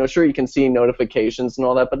smartphone. Sure, you can see notifications and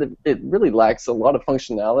all that, but it really lacks a lot of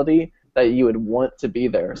functionality that you would want to be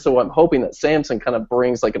there. So I'm hoping that Samsung kind of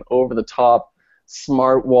brings like an over-the-top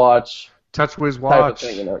smartwatch TouchWiz watch.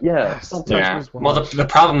 Thing, Yeah. Well, the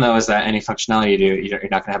problem though is that any functionality you do, you're not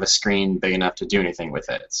going to have a screen big enough to do anything with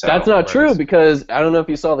it. So that's not true, because I don't know if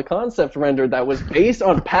you saw the concept render that was based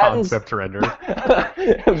on patents. Concept render.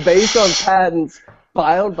 Based on patents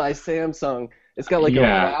filed by Samsung. It's got like a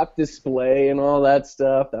wrap display and all that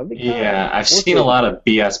stuff. That'd be I've seen a lot of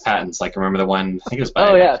BS patents. Like, remember the one, I think it was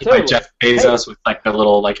by Jeff Bezos with like the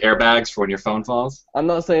little like airbags for when your phone falls? I'm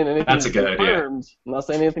not saying anything. That's a good idea. I'm not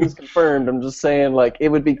saying anything's confirmed. I'm just saying like it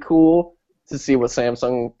would be cool to see what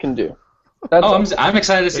Samsung can do. I'm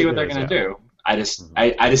excited to see what they're gonna do. I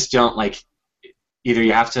just don't like. Either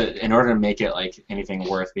you have to, in order to make it like anything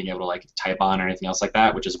worth being able to like type on or anything else like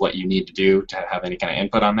that, which is what you need to do to have any kind of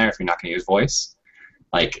input on there if you're not going to use voice,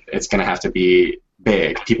 like it's going to have to be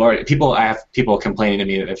big. I have people complaining to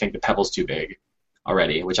me that they think the Pebble's too big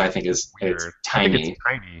already, which I think is it's tiny. I think it's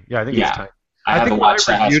tiny. Yeah, I think it's tiny. I have a watch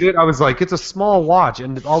when I reviewed it, I was like, it's a small watch,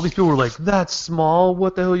 and all these people were like, that's small?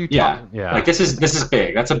 What the hell are you talking? Yeah, like this is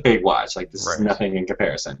big. That's a big watch. Like this is nothing in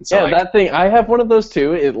comparison. So, that thing, I have one of those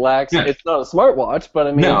too. It lacks, it's not a smartwatch, but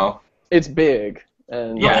I mean, it's big.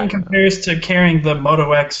 And nothing compares to carrying the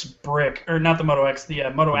Moto X brick, or not the Moto X, the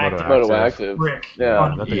Moto Active brick.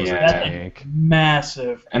 Yeah, that's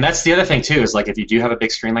massive. And that's the other thing too, is like if you do have a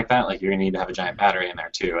big screen like that, like you're gonna need to have a giant battery in there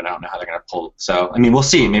too, and I don't know how they're gonna pull. So I mean, we'll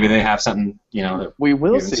see. Maybe they have something, that we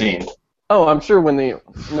will see. Seen. Oh, I'm sure when the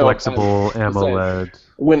flexible AMOLED.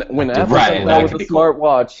 When Apple comes out with a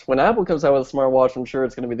smartwatch, when Apple comes out with a smartwatch, I'm sure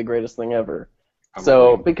it's gonna be the greatest thing ever.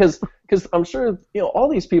 So because I'm sure all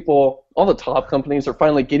these people, all the top companies are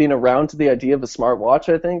finally getting around to the idea of a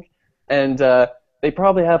smartwatch, I think, and they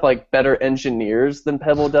probably have like better engineers than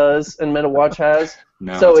Pebble does and MetaWatch has.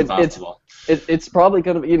 No, so it's impossible. It's probably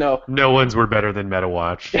gonna be No ones were better than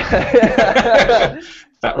MetaWatch.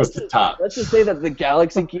 That was the top. Let's just say that the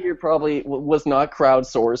Galaxy Gear probably was not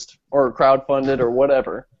crowdsourced or crowdfunded or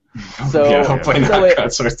whatever. So hopefully not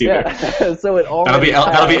crowdsourced either. So it already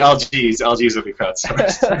that'll be LG's. LG's will be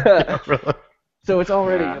crowdsourced. So it's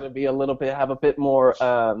already going to be have a bit more.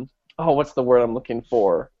 What's the word I'm looking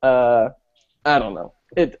for? I don't know.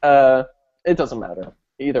 It doesn't matter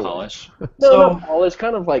either. Polish. Not polish.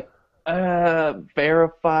 Kind of like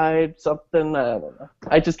verified something. I don't know.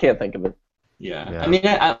 I just can't think of it. Yeah. I mean,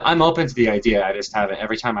 I'm open to the idea. I just haven't.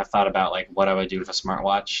 Every time I thought about like what I would do with a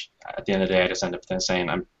smartwatch, at the end of the day, I just end up saying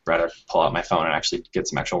I'd rather pull out my phone and actually get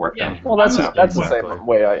some actual work done. Well, that's the same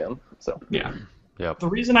way I am. So yeah. Yep. The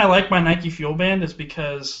reason I like my Nike Fuel Band is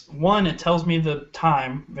because, one, it tells me the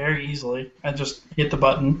time very easily. I just hit the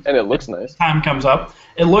button. And it looks nice. Time comes up.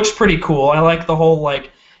 It looks pretty cool. I like the whole,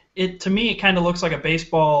 to me, it kind of looks like a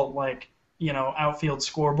baseball, outfield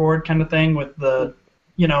scoreboard kind of thing with the,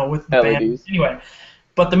 with the band. Anyway.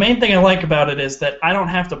 But the main thing I like about it is that I don't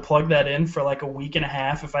have to plug that in for like a week and a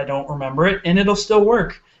half if I don't remember it, and it'll still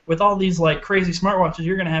work. With all these crazy smartwatches,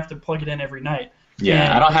 you're going to have to plug it in every night.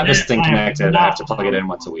 Yeah, I don't have this thing connected. I have to plug it in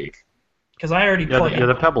once a week. because I already plug in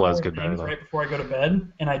the Pebble has good things battery right before I go to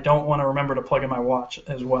bed, and I don't want to remember to plug in my watch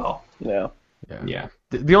as well. Yeah. Yeah.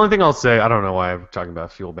 The only thing I'll say, I don't know why I'm talking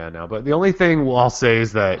about fuel band now, but the only thing I'll say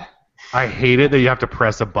is that I hate it that you have to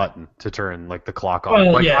press a button to turn like the clock on.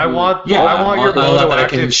 Well, like yeah. I want Yeah, your I love Moto that I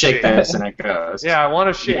active can shake this and it goes. Yeah, I want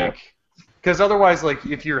to shake. Yeah. Because otherwise, like,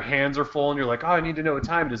 if your hands are full and you're like, oh, I need to know what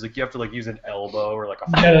time it is, like, you have to like use an elbow or like a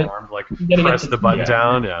forearm to like press the button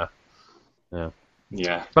down. Yeah.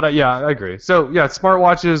 But yeah, I agree. So yeah,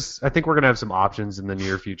 smartwatches. I think we're gonna have some options in the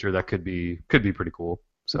near future that could be pretty cool.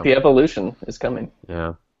 So The evolution is coming.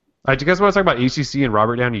 yeah. Do you guys want to talk about HTC and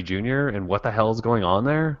Robert Downey Jr. and what the hell is going on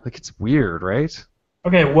there? Like, it's weird, right?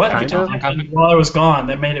 Okay, what Kind of. happened while I was gone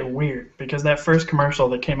that made it weird? Because that first commercial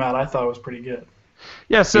that came out, I thought was pretty good.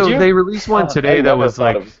 Yeah, so Did you? they released one today I that never was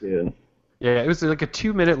thought like, it was good. yeah, it was like a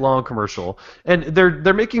 2-minute long commercial, and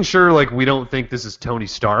they're making sure like we don't think this is Tony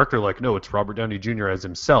Stark. They're like, no, it's Robert Downey Jr. as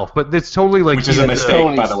himself, but it's totally like Which is a mistake,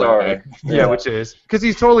 Tony by the way. Stark. Yeah, which is because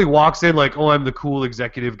he totally walks in like, oh, I'm the cool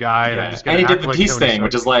executive guy, and I'm just gonna And he act did the like peace Tony thing, Stark.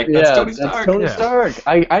 which is like, Yeah, that's Tony Stark. That's Tony Yeah. Stark.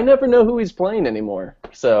 I never know who he's playing anymore.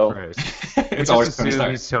 So Right. It's We always just Tony assume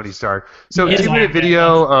Stark. he's Tony Stark. So He is 2-minute Iron Man.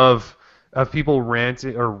 video of people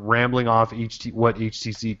ranting or rambling off what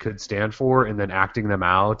HTC could stand for, and then acting them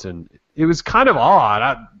out, and it was kind of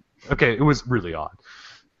odd. Okay, it was really odd,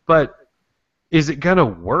 but is it gonna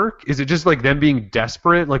work? Is it just like them being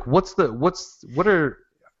desperate? Like, what are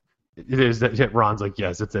it is that Ron's like,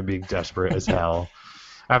 yes, it's them being desperate as hell.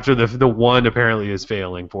 After the one apparently is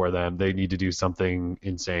failing for them, they need to do something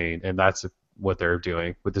insane, and that's what they're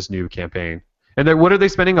doing with this new campaign. And what are they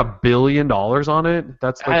spending $1 billion on it?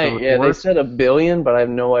 That's like the yeah, they report? said $1 billion, but I have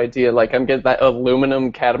no idea. Like, I'm getting that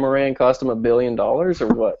aluminum catamaran cost them $1 billion or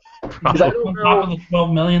what? 'Cause I don't On know. top of the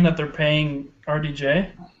 $12 million that they're paying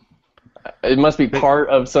RDJ. It must be part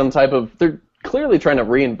of some type of. They're clearly trying to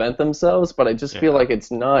reinvent themselves, but I just feel like it's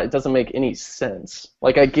not. It doesn't make any sense.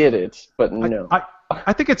 Like, I get it, but no.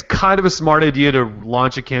 I think it's kind of a smart idea to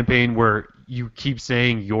launch a campaign where you keep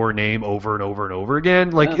saying your name over and over and over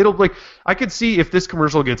again. Like, it'll like I could see if this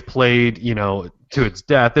commercial gets played, to its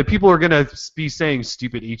death, that people are gonna be saying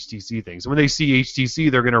stupid HTC things. When they see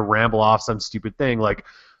HTC, they're gonna ramble off some stupid thing like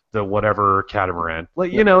the whatever catamaran,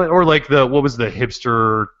 like or like what was the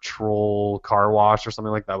hipster troll car wash or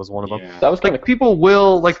something like that was one of them. Yeah. That was kind Like of. people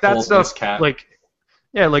will like that Old stuff. Miss Cat. Like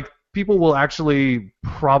people will actually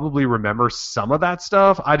probably remember some of that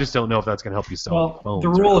stuff. I just don't know if that's going to help you sell Well, phones. the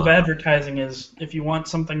or rule of not. advertising is if you want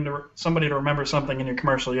somebody to remember something in your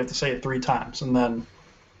commercial, you have to say it 3 times, and then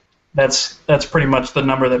that's pretty much the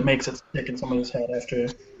number that makes it stick in somebody's head after.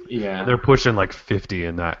 Yeah. They're pushing like 50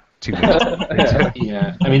 in that 2 minutes.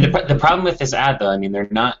 Yeah, I mean the problem with this ad though, I mean they're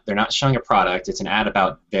not showing a product. It's an ad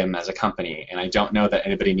about them as a company, and I don't know that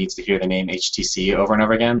anybody needs to hear the name HTC over and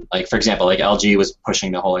over again. Like for example, like LG was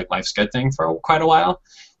pushing the whole like life's good thing for quite a while,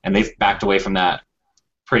 and they've backed away from that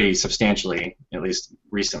pretty substantially, at least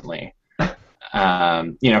recently.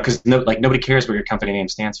 Because nobody cares what your company name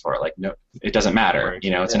stands for. Like it doesn't matter. Right.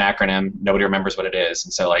 It's an acronym. Nobody remembers what it is,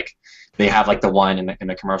 and so like they have like the one in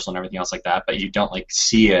the commercial and everything else like that, but you don't like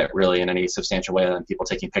see it really in any substantial way other than people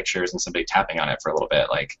taking pictures and somebody tapping on it for a little bit.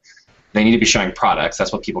 Like they need to be showing products.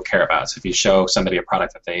 That's what people care about. So if you show somebody a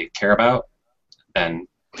product that they care about, then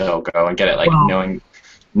they'll go and get it. Like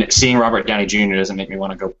seeing Robert Downey Jr. doesn't make me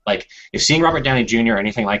want to go. Like if seeing Robert Downey Jr. or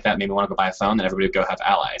anything like that made me want to go buy a phone, then everybody would go have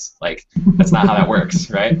allies. Like that's not how that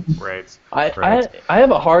works, right? Right. I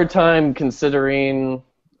have a hard time considering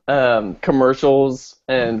commercials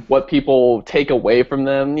and what people take away from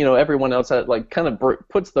them. Everyone else kind of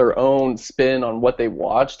puts their own spin on what they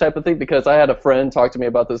watch, type of thing. Because I had a friend talk to me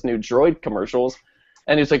about this new Droid commercials,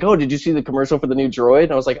 and he's like, "Oh, did you see the commercial for the new Droid?"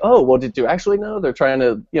 And I was like, "Oh, well, did you actually know they're trying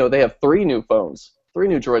to? They have 3 new phones, 3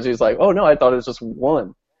 new Droids." He's like, "Oh no, I thought it was just 1."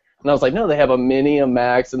 And I was like, "No, they have a Mini, a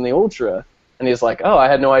Max, and the Ultra." And he's like, "Oh, I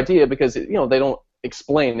had no idea because they don't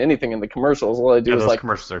explain anything in the commercials. All they do is those like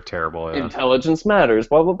commercials are terrible. Yeah. intelligence matters,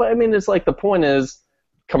 blah blah blah." I mean, it's like the point is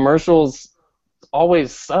commercials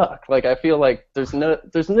always suck. Like I feel like there's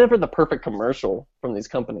never the perfect commercial from these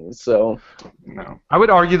companies. So No. I would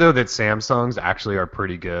argue though that Samsung's actually are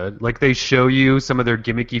pretty good. Like they show you some of their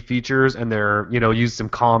gimmicky features and they're use some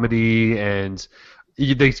comedy and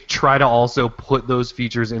they try to also put those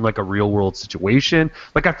features in like a real world situation.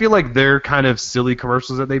 Like I feel like their kind of silly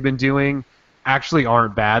commercials that they've been doing actually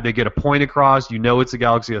aren't bad. They get a point across. It's a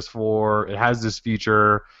Galaxy S4. It has this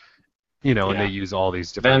feature. And they use all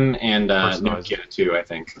these different. Them and personalized. Nokia too, I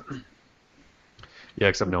think. Yeah,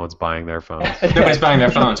 except no one's buying their phones. Nobody's buying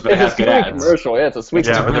their phones, but it has it's good a great ads. commercial. Yeah, it's a sweet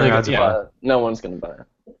Yeah, commercial. but their ads are yeah. No one's gonna buy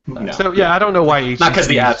it. No. So yeah, I don't know why HTC Not 'cause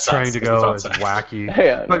the ad is trying sucks, to 'cause the go phone as sucks. wacky.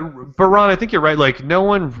 Yeah, but Ron, I think you're right. Like no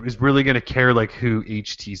one is really going to care like who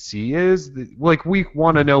HTC is. Like we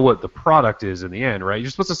want to know what the product is in the end, right? You're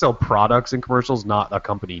supposed to sell products in commercials, not a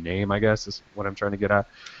company name. I guess is what I'm trying to get at.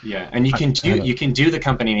 Yeah, and you can do the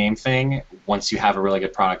company name thing once you have a really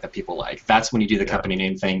good product that people like. That's when you do the company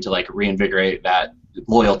name thing to like reinvigorate that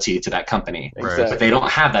loyalty to that company. Exactly. But they don't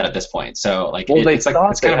have that at this point. So like it's like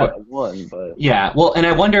thought it's they kind of had one, but yeah. Well, and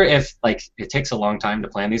I wonder if like it takes a long time to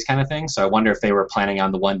plan these kind of things. So I wonder if they were planning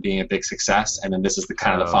on the one being a big success, and then this is the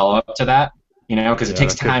kind of the follow up to that. You know, because it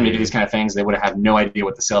takes time to do these kind of things. They would have had no idea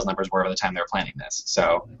what the sales numbers were by the time they were planning this.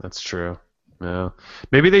 So that's true. Yeah,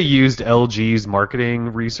 maybe they used LG's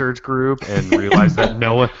marketing research group and realized that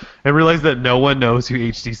no one knows who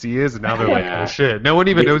HTC is, and now they're like, oh shit, no one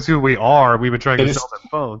even knows who we are. We've been trying to sell them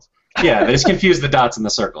phones. Yeah, they just confused the dots and the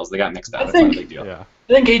circles. They got mixed up. It's not a big deal. Yeah.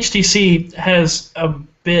 I think HTC has a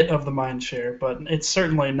bit of the mind share, but it's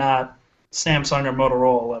certainly not Samsung or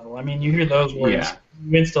Motorola level. I mean, you hear those words,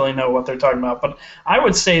 you instantly know what they're talking about. But I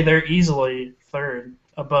would say they're easily third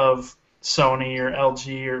above Sony or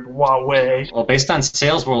LG or Huawei. Well, based on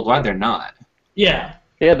sales worldwide, they're not. Yeah.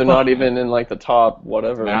 Yeah, they're not even in like the top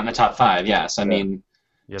whatever. They're not in the top 5. Yeah, so I mean,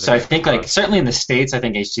 so I think like certainly in the States, I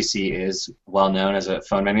think HTC is well known as a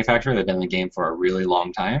phone manufacturer. They've been in the game for a really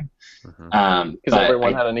long time. Because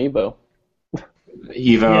everyone had an Evo.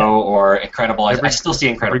 Or Incredible. I still see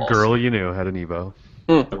Incredibles. Every girl you knew had an Evo.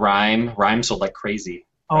 The Rhyme sold like crazy.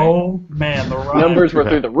 Right? Oh man, the Rhyme. Numbers were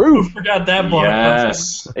through the roof. Forgot that block.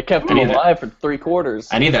 Yes. It kept me alive for 3 quarters.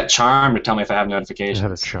 I need that charm to tell me if I have notifications. It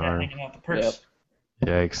had a charm. Hanging out the purse.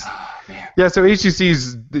 Yikes. Oh, man. Yeah, so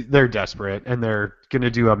HTC's, they're desperate, and they're going to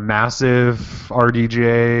do a massive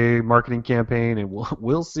RDJ marketing campaign, and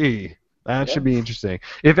we'll see. That should be interesting.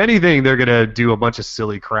 If anything, they're going to do a bunch of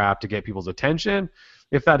silly crap to get people's attention.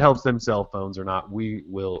 If that helps them sell phones or not, we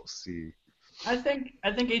will see. I think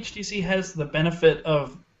HTC has the benefit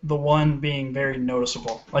of the one being very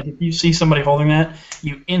noticeable. Like if you see somebody holding that,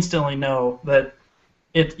 you instantly know that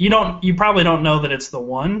it. You probably don't know that it's the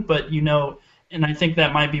one, but you know. And I think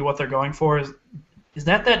that might be what they're going for. Is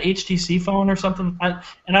that HTC phone or something? And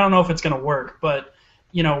I don't know if it's going to work, but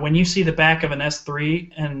you know, when you see the back of an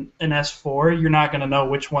S3 and an S4, you're not going to know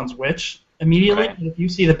which one's which immediately. Right. If you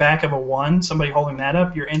see the back of a 1, somebody holding that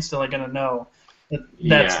up, you're instantly going to know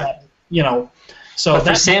that's that. You know. So but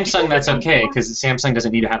for Samsung, that's okay because Samsung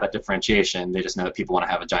doesn't need to have that differentiation. They just know that people want to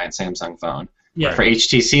have a giant Samsung phone. Yeah. For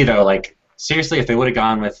HTC though, like. Seriously, if they would have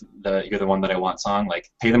gone with the "You're the One That I Want" song, like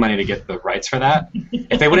pay the money to get the rights for that.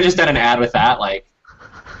 If they would have just done an ad with that, like,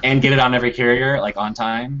 and get it on every carrier, like on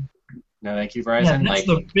time. No, thank you, Verizon. Yeah, that's like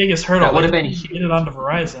the biggest hurdle. That would have been get it onto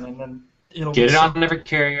Verizon, and then it'll get it on every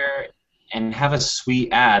carrier, and have a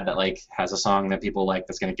sweet ad that like has a song that people like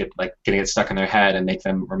that's gonna get stuck in their head and make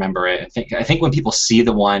them remember it. I think when people see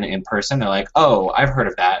the one in person, they're like, oh, I've heard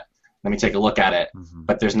of that. Let me take a look at it. Mm-hmm.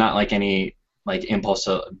 But there's not like any like impulse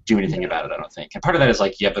to do anything about it, I don't think. And part of that is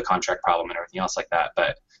like you have the contract problem and everything else like that.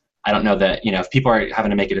 But I don't know that, you know, if people are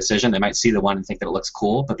having to make a decision, they might see the one and think that it looks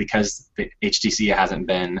cool. But because the HTC hasn't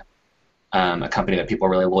been a company that people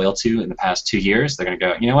are really loyal to in the past 2 years, they're going to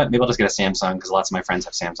go, you know what, maybe I'll just get a Samsung because lots of my friends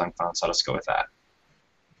have Samsung phones, so I'll just go with that.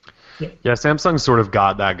 Yeah, Samsung's sort of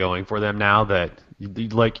got that going for them now that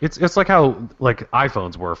like it's like how like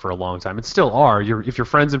iPhones were for a long time. It still are. If your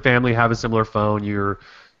friends and family have a similar phone, you're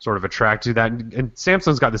sort of attracted to that. And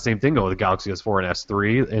Samsung's got the same thing going with the Galaxy S4 and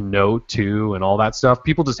S3 and Note 2 and all that stuff.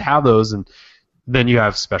 People just have those, and then you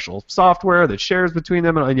have special software that shares between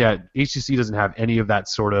them. And yet HTC doesn't have any of that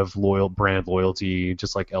sort of brand loyalty,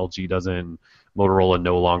 just like LG doesn't, Motorola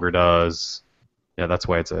no longer does. Yeah, that's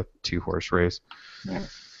why it's a 2-horse race.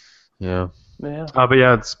 Yeah. But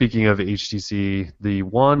yeah, speaking of HTC, the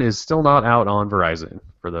one is still not out on Verizon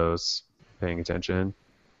for those paying attention.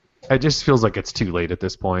 It just feels like it's too late at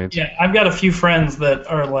this point. Yeah, I've got a few friends that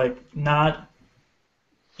are like not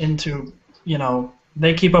into, you know,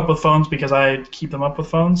 they keep up with phones because I keep them up with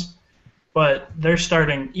phones, but they're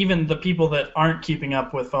starting, even the people that aren't keeping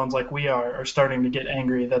up with phones like we are starting to get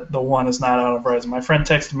angry that the one is not out of Verizon. My friend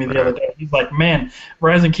texted me the other day. He's like, man,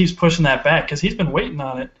 Verizon keeps pushing that back because he's been waiting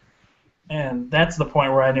on it. And that's the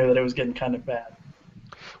point where I knew that it was getting kind of bad.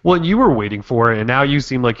 Well, you were waiting for it, and now you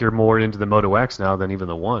seem like you're more into the Moto X now than even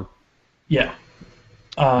the One. Yeah.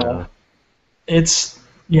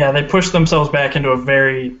 They pushed themselves back into a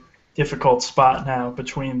very difficult spot now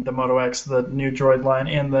between the Moto X, the new Droid line,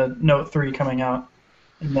 and the Note 3 coming out.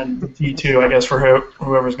 And then the T2, I guess, for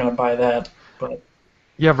whoever's going to buy that. But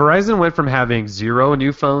yeah, Verizon went from having 0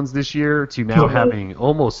 new phones this year to now having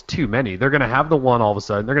almost too many. They're going to have the One all of a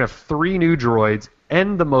sudden. They're going to have 3 new Droids,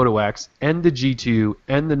 and the Moto X and the G2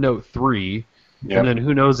 and the Note 3. Yep. And then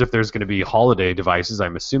who knows if there's going to be holiday devices.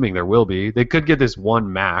 I'm assuming there will be. They could get this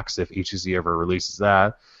one Max if HTC ever releases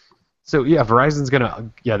that. So, yeah, Verizon's going to...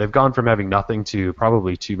 Yeah, they've gone from having nothing to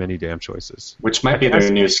probably too many damn choices. Which might be their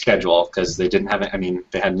new schedule, because they didn't have... I mean,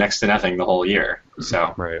 they had next to nothing the whole year.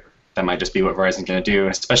 So that might just be what Verizon's going to do,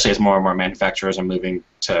 especially as more and more manufacturers are moving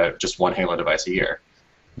to just one Halo device a year.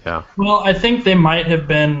 Yeah. Well, I think they might have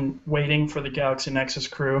been waiting for the Galaxy Nexus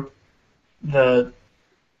crew, the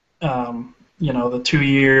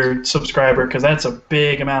 2-year subscriber, because that's a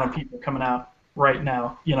big amount of people coming out right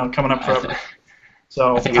now, coming up forever.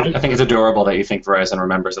 So I think it's adorable that you think Verizon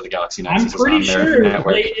remembers that the Galaxy Nexus I'm pretty is on their sure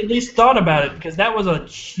network. they at least thought about it, because that was a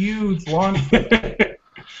huge launch. I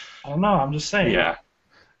don't know. I'm just saying. Yeah.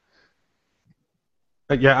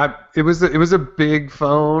 Yeah, it was a big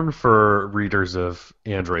phone for readers of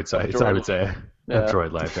Android sites, I would say. Yeah.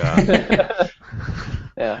 Droid Life, yeah.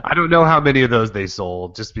 Yeah. I don't know how many of those they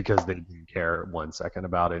sold, just because they didn't care 1 second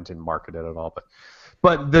about it and didn't market it at all.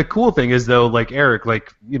 But the cool thing is, though, like Eric,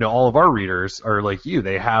 all of our readers are like you.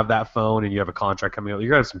 They have that phone, and you have a contract coming up. You're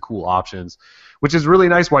going to have some cool options, which is really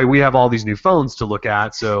nice. Why we have all these new phones to look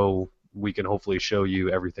at, so we can hopefully show you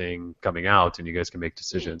everything coming out, and you guys can make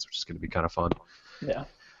decisions, which is going to be kind of fun. Yeah.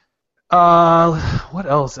 What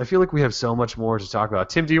else? I feel like we have so much more to talk about.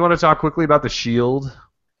 Tim, do you want to talk quickly about the Shield?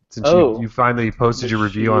 Since you finally posted your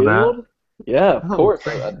review on that. Yeah, of course.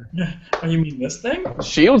 Oh, you mean this thing?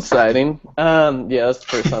 Shield sighting. Yeah, that's the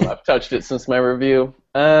first time I've touched it since my review.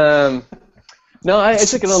 No, I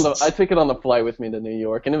took it on the flight with me to New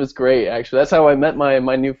York, and it was great. Actually, that's how I met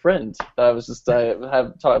my new friend that I was just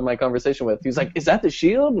having my conversation with. He was like, "Is that the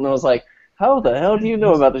Shield?" And I was like, "How the hell do you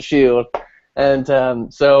know about the Shield?" And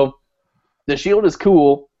so the Shield is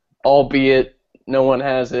cool, albeit no one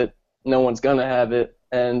has it, no one's gonna have it,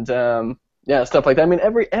 and yeah, stuff like that. I mean,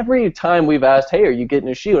 every time we've asked, "Hey, are you getting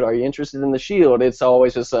a Shield? Are you interested in the Shield?" It's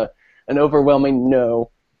always just an overwhelming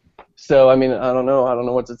no. So I mean, I don't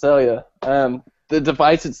know what to tell you. The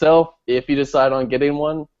device itself, if you decide on getting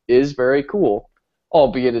one, is very cool,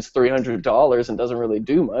 albeit it's $300 and doesn't really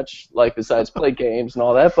do much, like besides play games and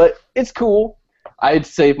all that. But it's cool. I'd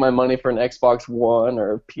save my money for an Xbox One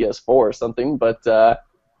or PS4 or something. But I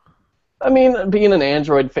mean, being an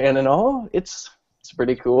Android fan and all, it's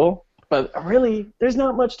pretty cool. But really, there's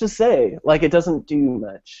not much to say. Like, it doesn't do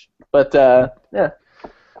much. But yeah.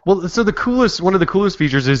 Well, so one of the coolest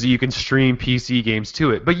features is that you can stream PC games to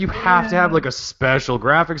it, but you have to have like a special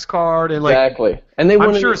graphics card and like. Exactly. And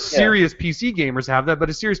I'm sure serious PC gamers have that, but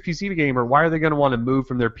a serious PC gamer, why are they going to want to move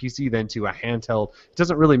from their PC then to a handheld? It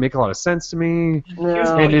doesn't really make a lot of sense to me.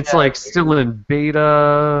 No, and it's like still in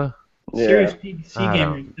beta. Serious PC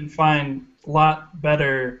gamers can find a lot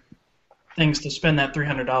better things to spend that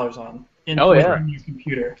 $300 on in your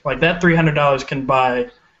computer. Like that $300 can buy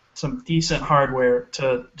some decent hardware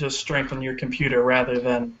to just strengthen your computer rather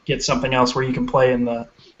than get something else where you can play in the...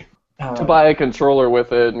 to buy a controller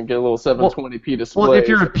with it and get a little 720p display. Well, if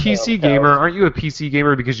you're a PC gamer, aren't you a PC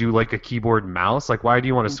gamer because you like a keyboard and mouse? Like, why do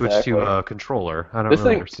you want to switch to a controller? I don't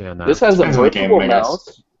really understand that. This has a virtual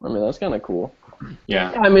mouse. I mean, that's kind of cool.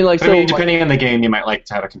 Yeah. I mean, depending on the game, you might like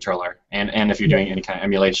to have a controller, and if you're doing any kind of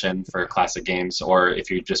emulation for classic games, or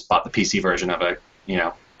if you just bought the PC version of a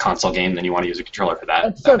console game, then you want to use a controller for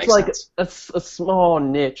that. That makes sense. That's a small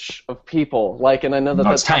niche of people. Like, and I know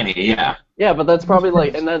that's tiny. Yeah. Yeah, but that's probably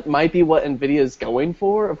and that might be what Nvidia is going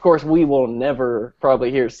for. Of course, we will never probably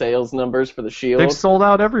hear sales numbers for the Shield. They've sold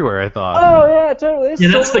out everywhere, I thought. Oh yeah, totally.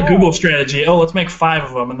 Yeah, that's the Google strategy. Oh, let's make 5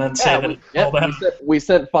 of them and then say that it's sold out. We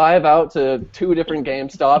sent 5 out to 2 different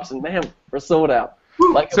GameStops, and man, we're sold out.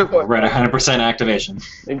 Like, we're at 100% activation.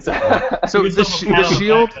 Exactly. So the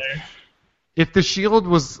Shield. If the Shield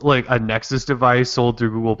was like a Nexus device sold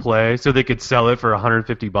through Google Play, so they could sell it for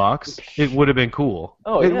 $150, it would have been cool.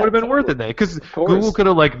 It would have been worth it, because Google could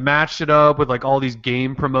have like matched it up with like all these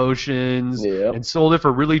game promotions and sold it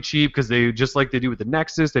for really cheap, because they just like they do with the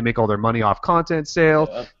Nexus, they make all their money off content sales.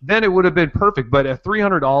 Yeah. Then it would have been perfect. But at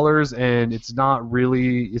 $300, and it's not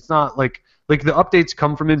like the updates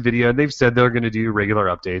come from Nvidia, and they've said they're going to do regular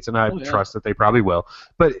updates, and I trust that they probably will.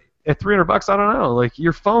 But at $300, I don't know. Like,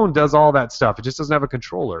 your phone does all that stuff. It just doesn't have a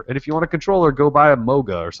controller. And if you want a controller, go buy a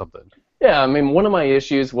Moga or something. Yeah, I mean, one of my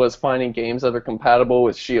issues was finding games that are compatible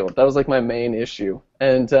with Shield. That was like my main issue.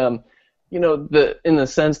 And in the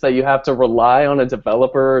sense that you have to rely on a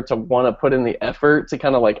developer to want to put in the effort to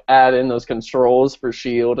kind of like add in those controls for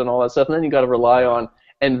Shield and all that stuff. And then you got to rely on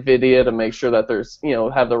Nvidia to make sure that there's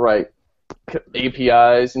have the right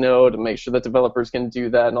APIs, to make sure that developers can do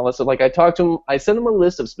that and all that stuff. Like I talked to them, I sent them a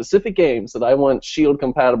list of specific games that I want Shield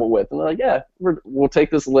compatible with, and they're like, yeah, we'll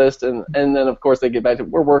take this list, and then of course they get back to,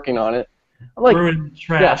 we're working on it. I'm like,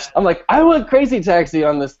 trash. Yeah, I'm like, I want Crazy Taxi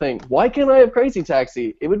on this thing. Why can't I have Crazy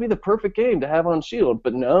Taxi? It would be the perfect game to have on Shield,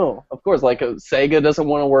 but no. Of course, like Sega doesn't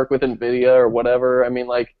want to work with NVIDIA or whatever. I mean,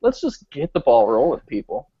 like, let's just get the ball rolling,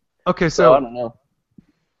 people. Okay, so I don't know.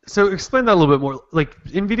 So explain that a little bit more. Like,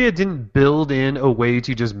 NVIDIA didn't build in a way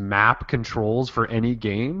to just map controls for any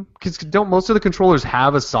game? Because don't most of the controllers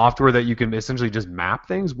have a software that you can essentially just map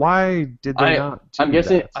things? Why did they not do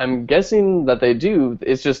that? I'm guessing that they do.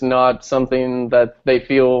 It's just not something that they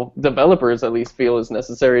feel, developers at least feel, is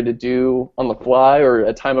necessary to do on the fly or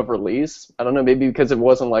at time of release. I don't know, maybe because it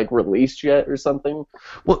wasn't, like, released yet or something.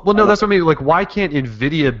 Well, no, that's what I mean. Like, why can't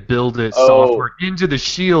NVIDIA build software into the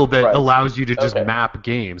Shield that allows you to just map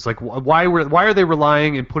games? Like, why are they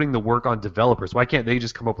relying and putting the work on developers? Why can't they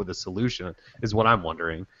just come up with a solution, is what I'm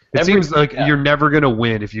wondering. It seems like you're never going to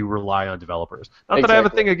win if you rely on developers. Not that I have a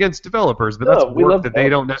thing against developers, but that's work that they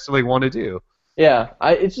don't necessarily want to do. Yeah,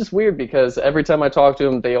 it's just weird because every time I talk to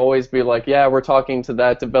them, they always be like, yeah, we're talking to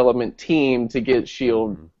that development team to get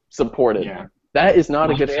Shield supported. Yeah. That is not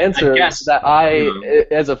a good answer that I,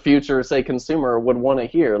 as a future, say, consumer, would want to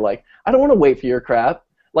hear. Like, I don't want to wait for your crap.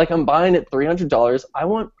 Like, I'm buying it $300. I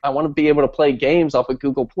want to be able to play games off of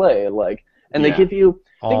Google Play. Like, and they give you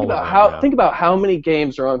think about how many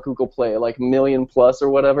games are on Google Play, like 1 million plus or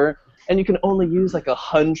whatever, and you can only use like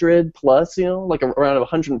 100 plus, like around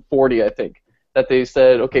 140, I think. That they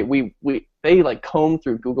said, okay, they like combed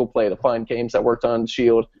through Google Play to find games that worked on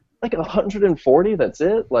Shield. Like 140, that's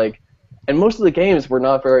it. Like, and most of the games were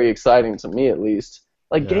not very exciting to me, at least.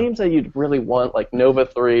 Like, games that you'd really want, like Nova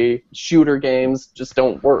 3, shooter games, just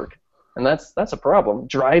don't work. And that's a problem.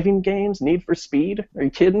 Driving games, Need for Speed? Are you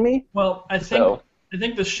kidding me? Well, I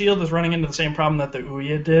think the Shield is running into the same problem that the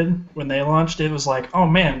Ouya did when they launched. It was like, oh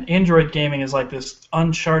man, Android gaming is like this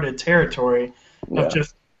uncharted territory of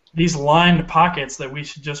just these lined pockets that we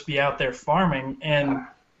should just be out there farming. And,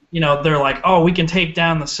 they're like, oh, we can take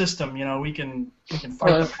down the system. We can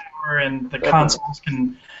fight the power and the consoles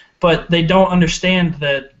can... But they don't understand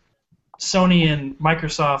that Sony and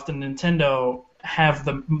Microsoft and Nintendo have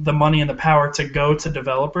the money and the power to go to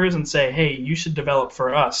developers and say, hey, you should develop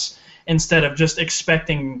for us, instead of just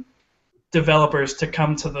expecting developers to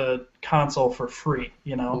come to the console for free,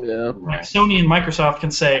 Yeah. Like Sony and Microsoft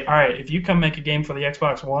can say, all right, if you come make a game for the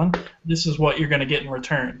Xbox One, this is what you're going to get in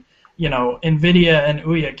return. NVIDIA and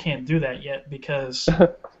Ouya can't do that yet because...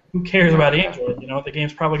 Who cares about Android? The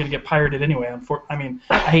game's probably going to get pirated anyway. I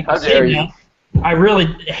hate to say that. I really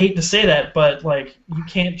hate to say that, but like, you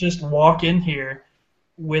can't just walk in here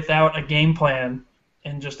without a game plan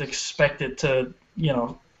and just expect it to,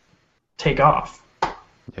 take off.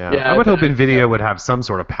 Yeah, I would hope NVIDIA would have some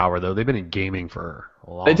sort of power, though. They've been in gaming for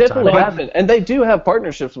a long time. They definitely haven't, and they do have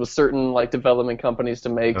partnerships with certain like development companies to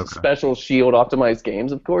make special Shield optimized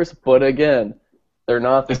games, of course. But again, they're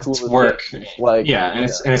not the coolest. It's work. Like,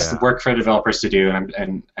 it's work for developers to do,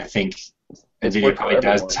 and I think NVIDIA probably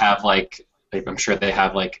does have I'm sure they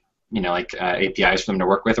have APIs for them to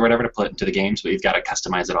work with or whatever to put into the games, but you've got to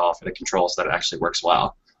customize it all for the controls so that it actually works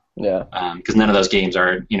well. Yeah. Because none of those games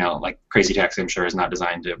are, like Crazy Taxi, I'm sure, is not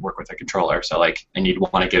designed to work with a controller. So and you'd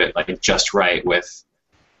want to get it just right with,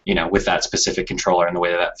 with that specific controller and the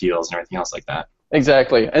way that feels and everything else like that.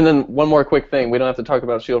 Exactly. And then one more quick thing. We don't have to talk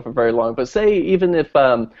about Shield for very long, but say even if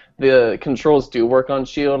the controls do work on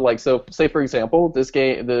Shield, say for example, this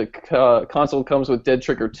game, the console comes with Dead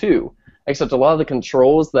Trigger 2, except a lot of the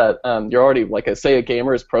controls that you're already, say a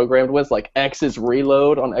gamer is programmed with, like X is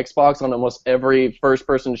reload on Xbox on almost every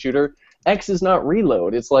first-person shooter, X is not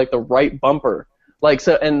reload. It's like the right bumper.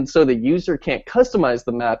 So the user can't customize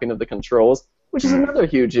the mapping of the controls, which is another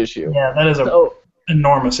huge issue. Yeah, that is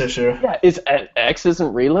enormous issue. Yeah, X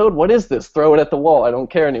isn't reload? What is this? Throw it at the wall. I don't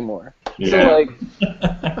care anymore. Yeah.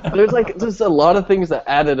 So there's a lot of things that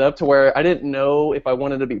added up to where I didn't know if I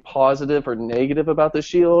wanted to be positive or negative about the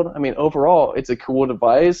Shield. I mean, overall, it's a cool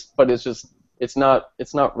device, but it's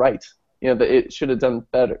not right. It should have done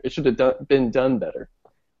better. It should have been done better.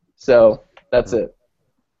 So that's it.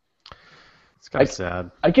 It's kind of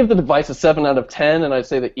sad. I give the device a 7 out of 10, and I'd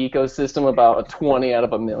say the ecosystem about a 20 out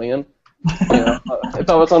of 1,000,000. If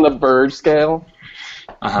I was on the Verge scale.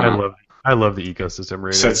 I love the ecosystem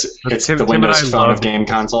rating. So it's the Windows Phone of game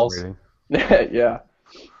consoles. Yeah,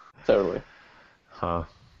 totally. Huh.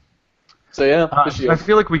 So yeah, I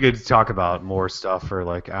feel like we could talk about more stuff for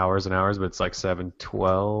hours and hours, but it's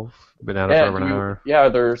 7:12. Been at it for over an hour. Yeah,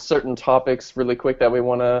 are there certain topics really quick that we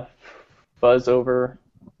want to buzz over?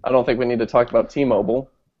 I don't think we need to talk about T-Mobile.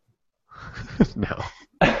 No,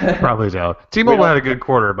 probably don't. T-Mobile had a good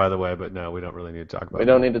quarter, by the way, but no, we don't really need to talk about. We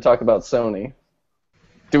don't need to talk about Sony.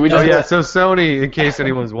 Do we just? Oh yeah, so Sony, in case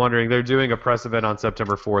anyone's wondering, they're doing a press event on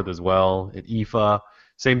September 4th as well at IFA,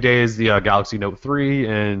 same day as the Galaxy Note 3,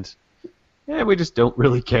 and yeah, we just don't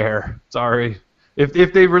really care. Sorry.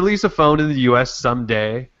 If they release a phone in the U.S.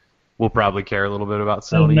 someday, we'll probably care a little bit about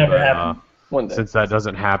Sony. It'll never happen. One day. Since that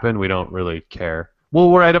doesn't happen, we don't really care.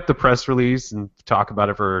 We'll write up the press release and talk about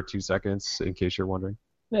it for 2 seconds, in case you're wondering.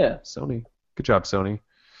 Yeah. Sony. Good job, Sony.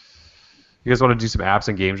 You guys want to do some apps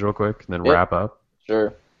and games real quick, and then wrap up?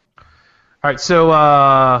 Sure. All right,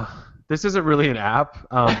 so this isn't really an app,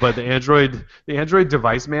 but the Android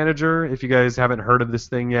Device Manager, if you guys haven't heard of this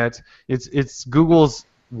thing yet, it's Google's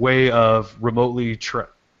way of remotely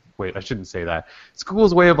Wait, I shouldn't say that. It's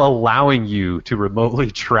Google's way of allowing you to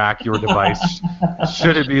remotely track your device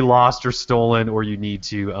should it be lost or stolen, or you need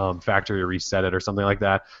to factory reset it or something like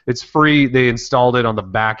that. It's free. They installed it on the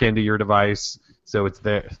back end of your device, so it's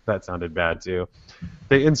there. That sounded bad too.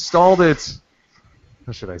 They installed it.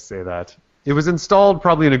 How should I say that? It was installed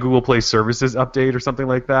probably in a Google Play Services update or something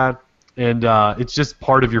like that, and it's just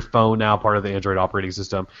part of your phone now, part of the Android operating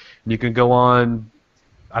system. And you can go on.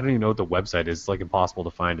 I don't even know what the website is. It's like impossible to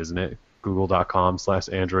find, isn't it?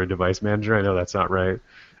 Google.com/Android Device Manager. I know that's not right.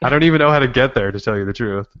 I don't even know how to get there, to tell you the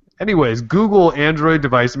truth. Anyways, Google Android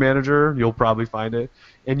Device Manager. You'll probably find it,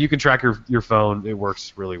 and you can track your phone. It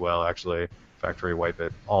works really well, actually. Factory wipe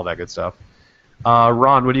it, all that good stuff.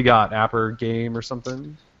 Ron, what do you got? App or game or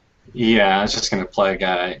something? Yeah, I was just going to plug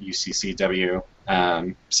UCCW.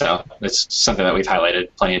 So it's something that we've highlighted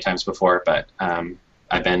plenty of times before, but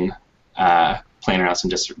I've been playing around some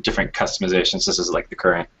just different customizations. This is like the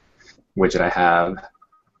current widget I have.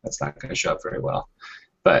 That's not going to show up very well,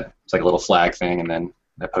 but it's like a little flag thing, and then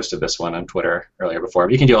I posted this one on Twitter earlier before.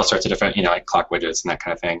 But you can do all sorts of different, like clock widgets and that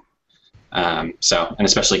kind of thing. And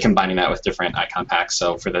especially combining that with different icon packs.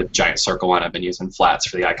 So for the giant circle one, I've been using flats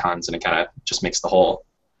for the icons, and it kind of just makes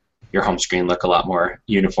your home screen look a lot more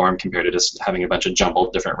uniform compared to just having a bunch of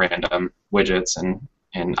jumbled different random widgets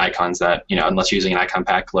and icons that, unless you're using an icon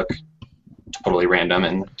pack, look totally random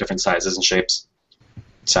in different sizes and shapes.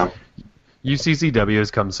 So UCCW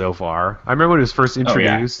has come so far. I remember when it was first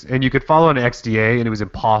introduced, and you could follow an XDA, and it was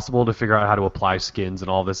impossible to figure out how to apply skins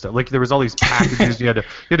and all this stuff. Like, there was all these packages, you had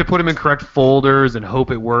to put them in correct folders and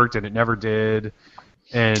hope it worked, and it never did.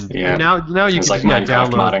 And now you can like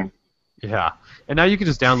download. Modding. Yeah, and now you can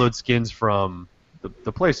just download skins from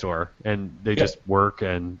the Play Store, and they just work.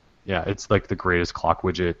 And yeah, it's like the greatest clock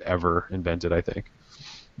widget ever invented, I think.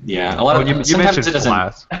 Yeah, a lot of you mentioned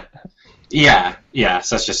class. Yeah.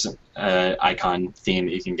 So that's just an icon theme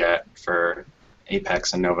that you can get for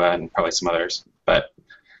Apex and Nova and probably some others. But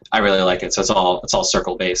I really like it. So it's all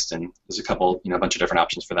circle based, and there's a couple, a bunch of different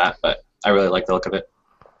options for that. But I really like the look of it.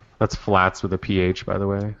 That's flats with a PH, by the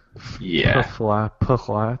way. Yeah.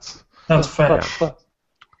 Flats. That's fat.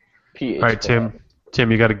 PH. All right,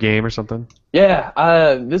 Tim, you got a game or something?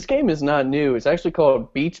 Yeah, this game is not new. It's actually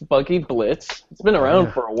called Beach Buggy Blitz. It's been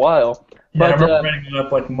around for a while. Yeah, I But, remember writing it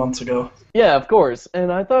up like months ago. yeah, of course.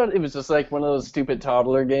 And I thought it was just like one of those stupid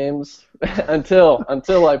toddler games until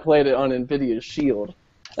I played it on NVIDIA's Shield.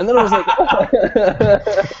 And then I was like,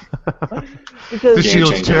 because The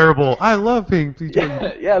Shield's terrible. I love playing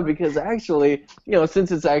PJ. yeah, because actually,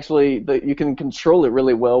 since it's actually you can control it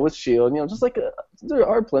really well with Shield. Just like there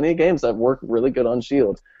are plenty of games that work really good on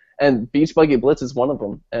Shield, and Beach Buggy Blitz is one of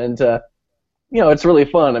them. And it's really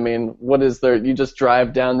fun. I mean, what is there? You just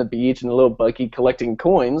drive down the beach in a little buggy collecting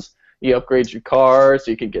coins. You upgrade your car so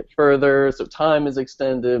you can get further, so time is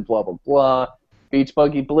extended. Blah blah blah. Beach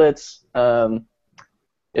Buggy Blitz.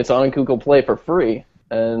 It's on Google Play for free,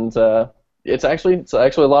 and it's actually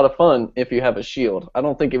a lot of fun if you have a Shield. I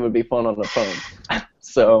don't think it would be fun on a phone.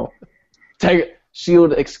 So,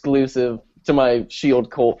 Shield exclusive to my Shield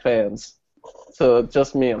Cult fans. So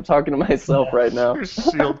just me. I'm talking to myself right now.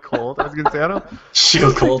 Shield Colt. I was gonna say I don't.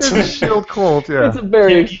 Shield Cult. Shield Colt. Yeah. It's a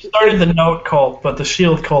very. You started the Note cult, but the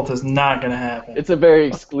Shield cult is not going to happen. It's a very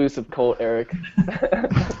exclusive cult, Eric.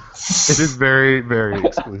 It is very, very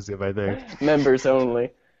exclusive, I think. Members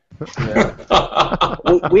only. Yeah.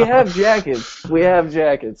 We have jackets.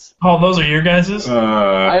 Oh, those are your guys's?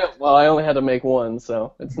 I only had to make one,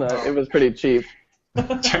 so it's not. It was pretty cheap.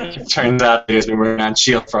 Turns out he's been working on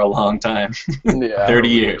Shield for a long time. Yeah. 30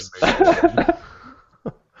 years.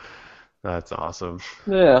 That's awesome.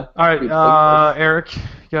 Yeah. All right, Eric,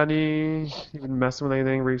 you been messing with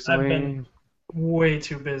anything recently? I've been way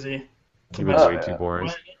too busy. You've been way too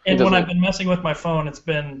boring. And when I've been messing with my phone, it's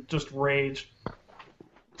been just rage.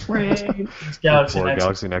 It's Galaxy Or Nexus.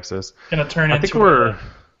 Galaxy Nexus. Gonna turn I into think we're. a-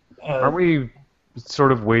 Aren't we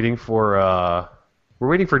sort of waiting for? We're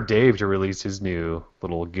waiting for Dave to release his new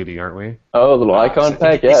little goodie, aren't we? Oh, a little icon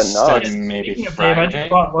pack, yeah, Said nice. maybe Speaking of Dave, I Friday. just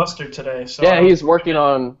bought Luster today. So Yeah, he's working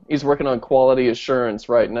on quality assurance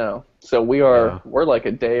right now. So we're like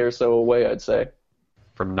a day or so away, I'd say,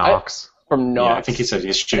 From Knox. from Yeah, Knox. I think he said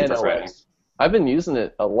he's shooting for NOS. Friday. I've been using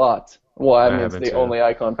it a lot. Well, I mean, it's haven't the too. only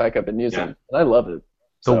icon pack I've been using, Yeah. and I love it. The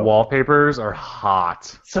So, wallpapers are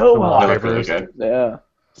hot. so the hot. They look really Wallpapers. good. Yeah.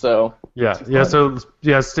 So Yeah, yeah. So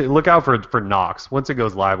look out for Knox. Once it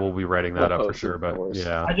goes live, we'll be writing that We'll up for post it, sure. of But course.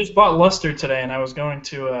 yeah, I just bought Luster today, and I was going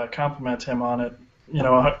to compliment him on it. You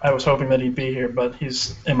know, I was hoping that he'd be here, but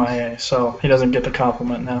he's MIA, so he doesn't get the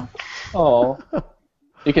compliment now. oh,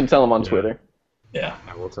 you can tell him on Twitter. Yeah.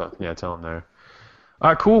 I will tell him there.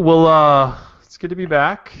 All right, cool. Well, it's good to be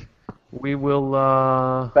back. We will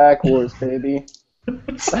Backwards, baby.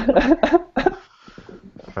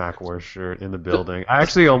 Back Wars shirt in the building. I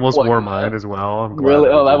actually almost What? wore mine as well. I'm glad Really?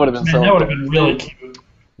 I Oh, that did. would have been Man, so. that would have been really cute.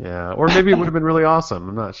 Yeah, or maybe it would have been really awesome.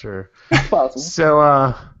 I'm not sure. Possible. So,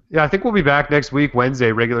 yeah, I think we'll be back next week,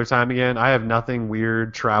 Wednesday, regular time again. I have nothing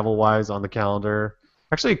weird travel-wise on the calendar.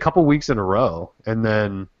 Actually, a couple weeks in a row. And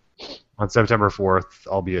then on September 4th,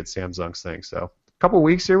 I'll be at Samsung's thing. So, a couple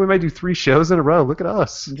weeks here, we might do 3 shows in a row. Look at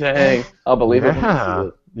us. Dang, I'll believe it. when I see Yeah.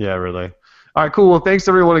 it. Yeah, really. All right, cool. Well, thanks,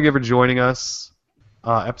 everyone, again for joining us.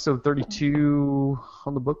 Episode 32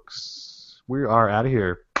 on the books. We are out of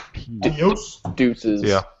here. Peace. Adios. Deuces.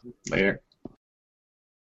 Yeah. Later.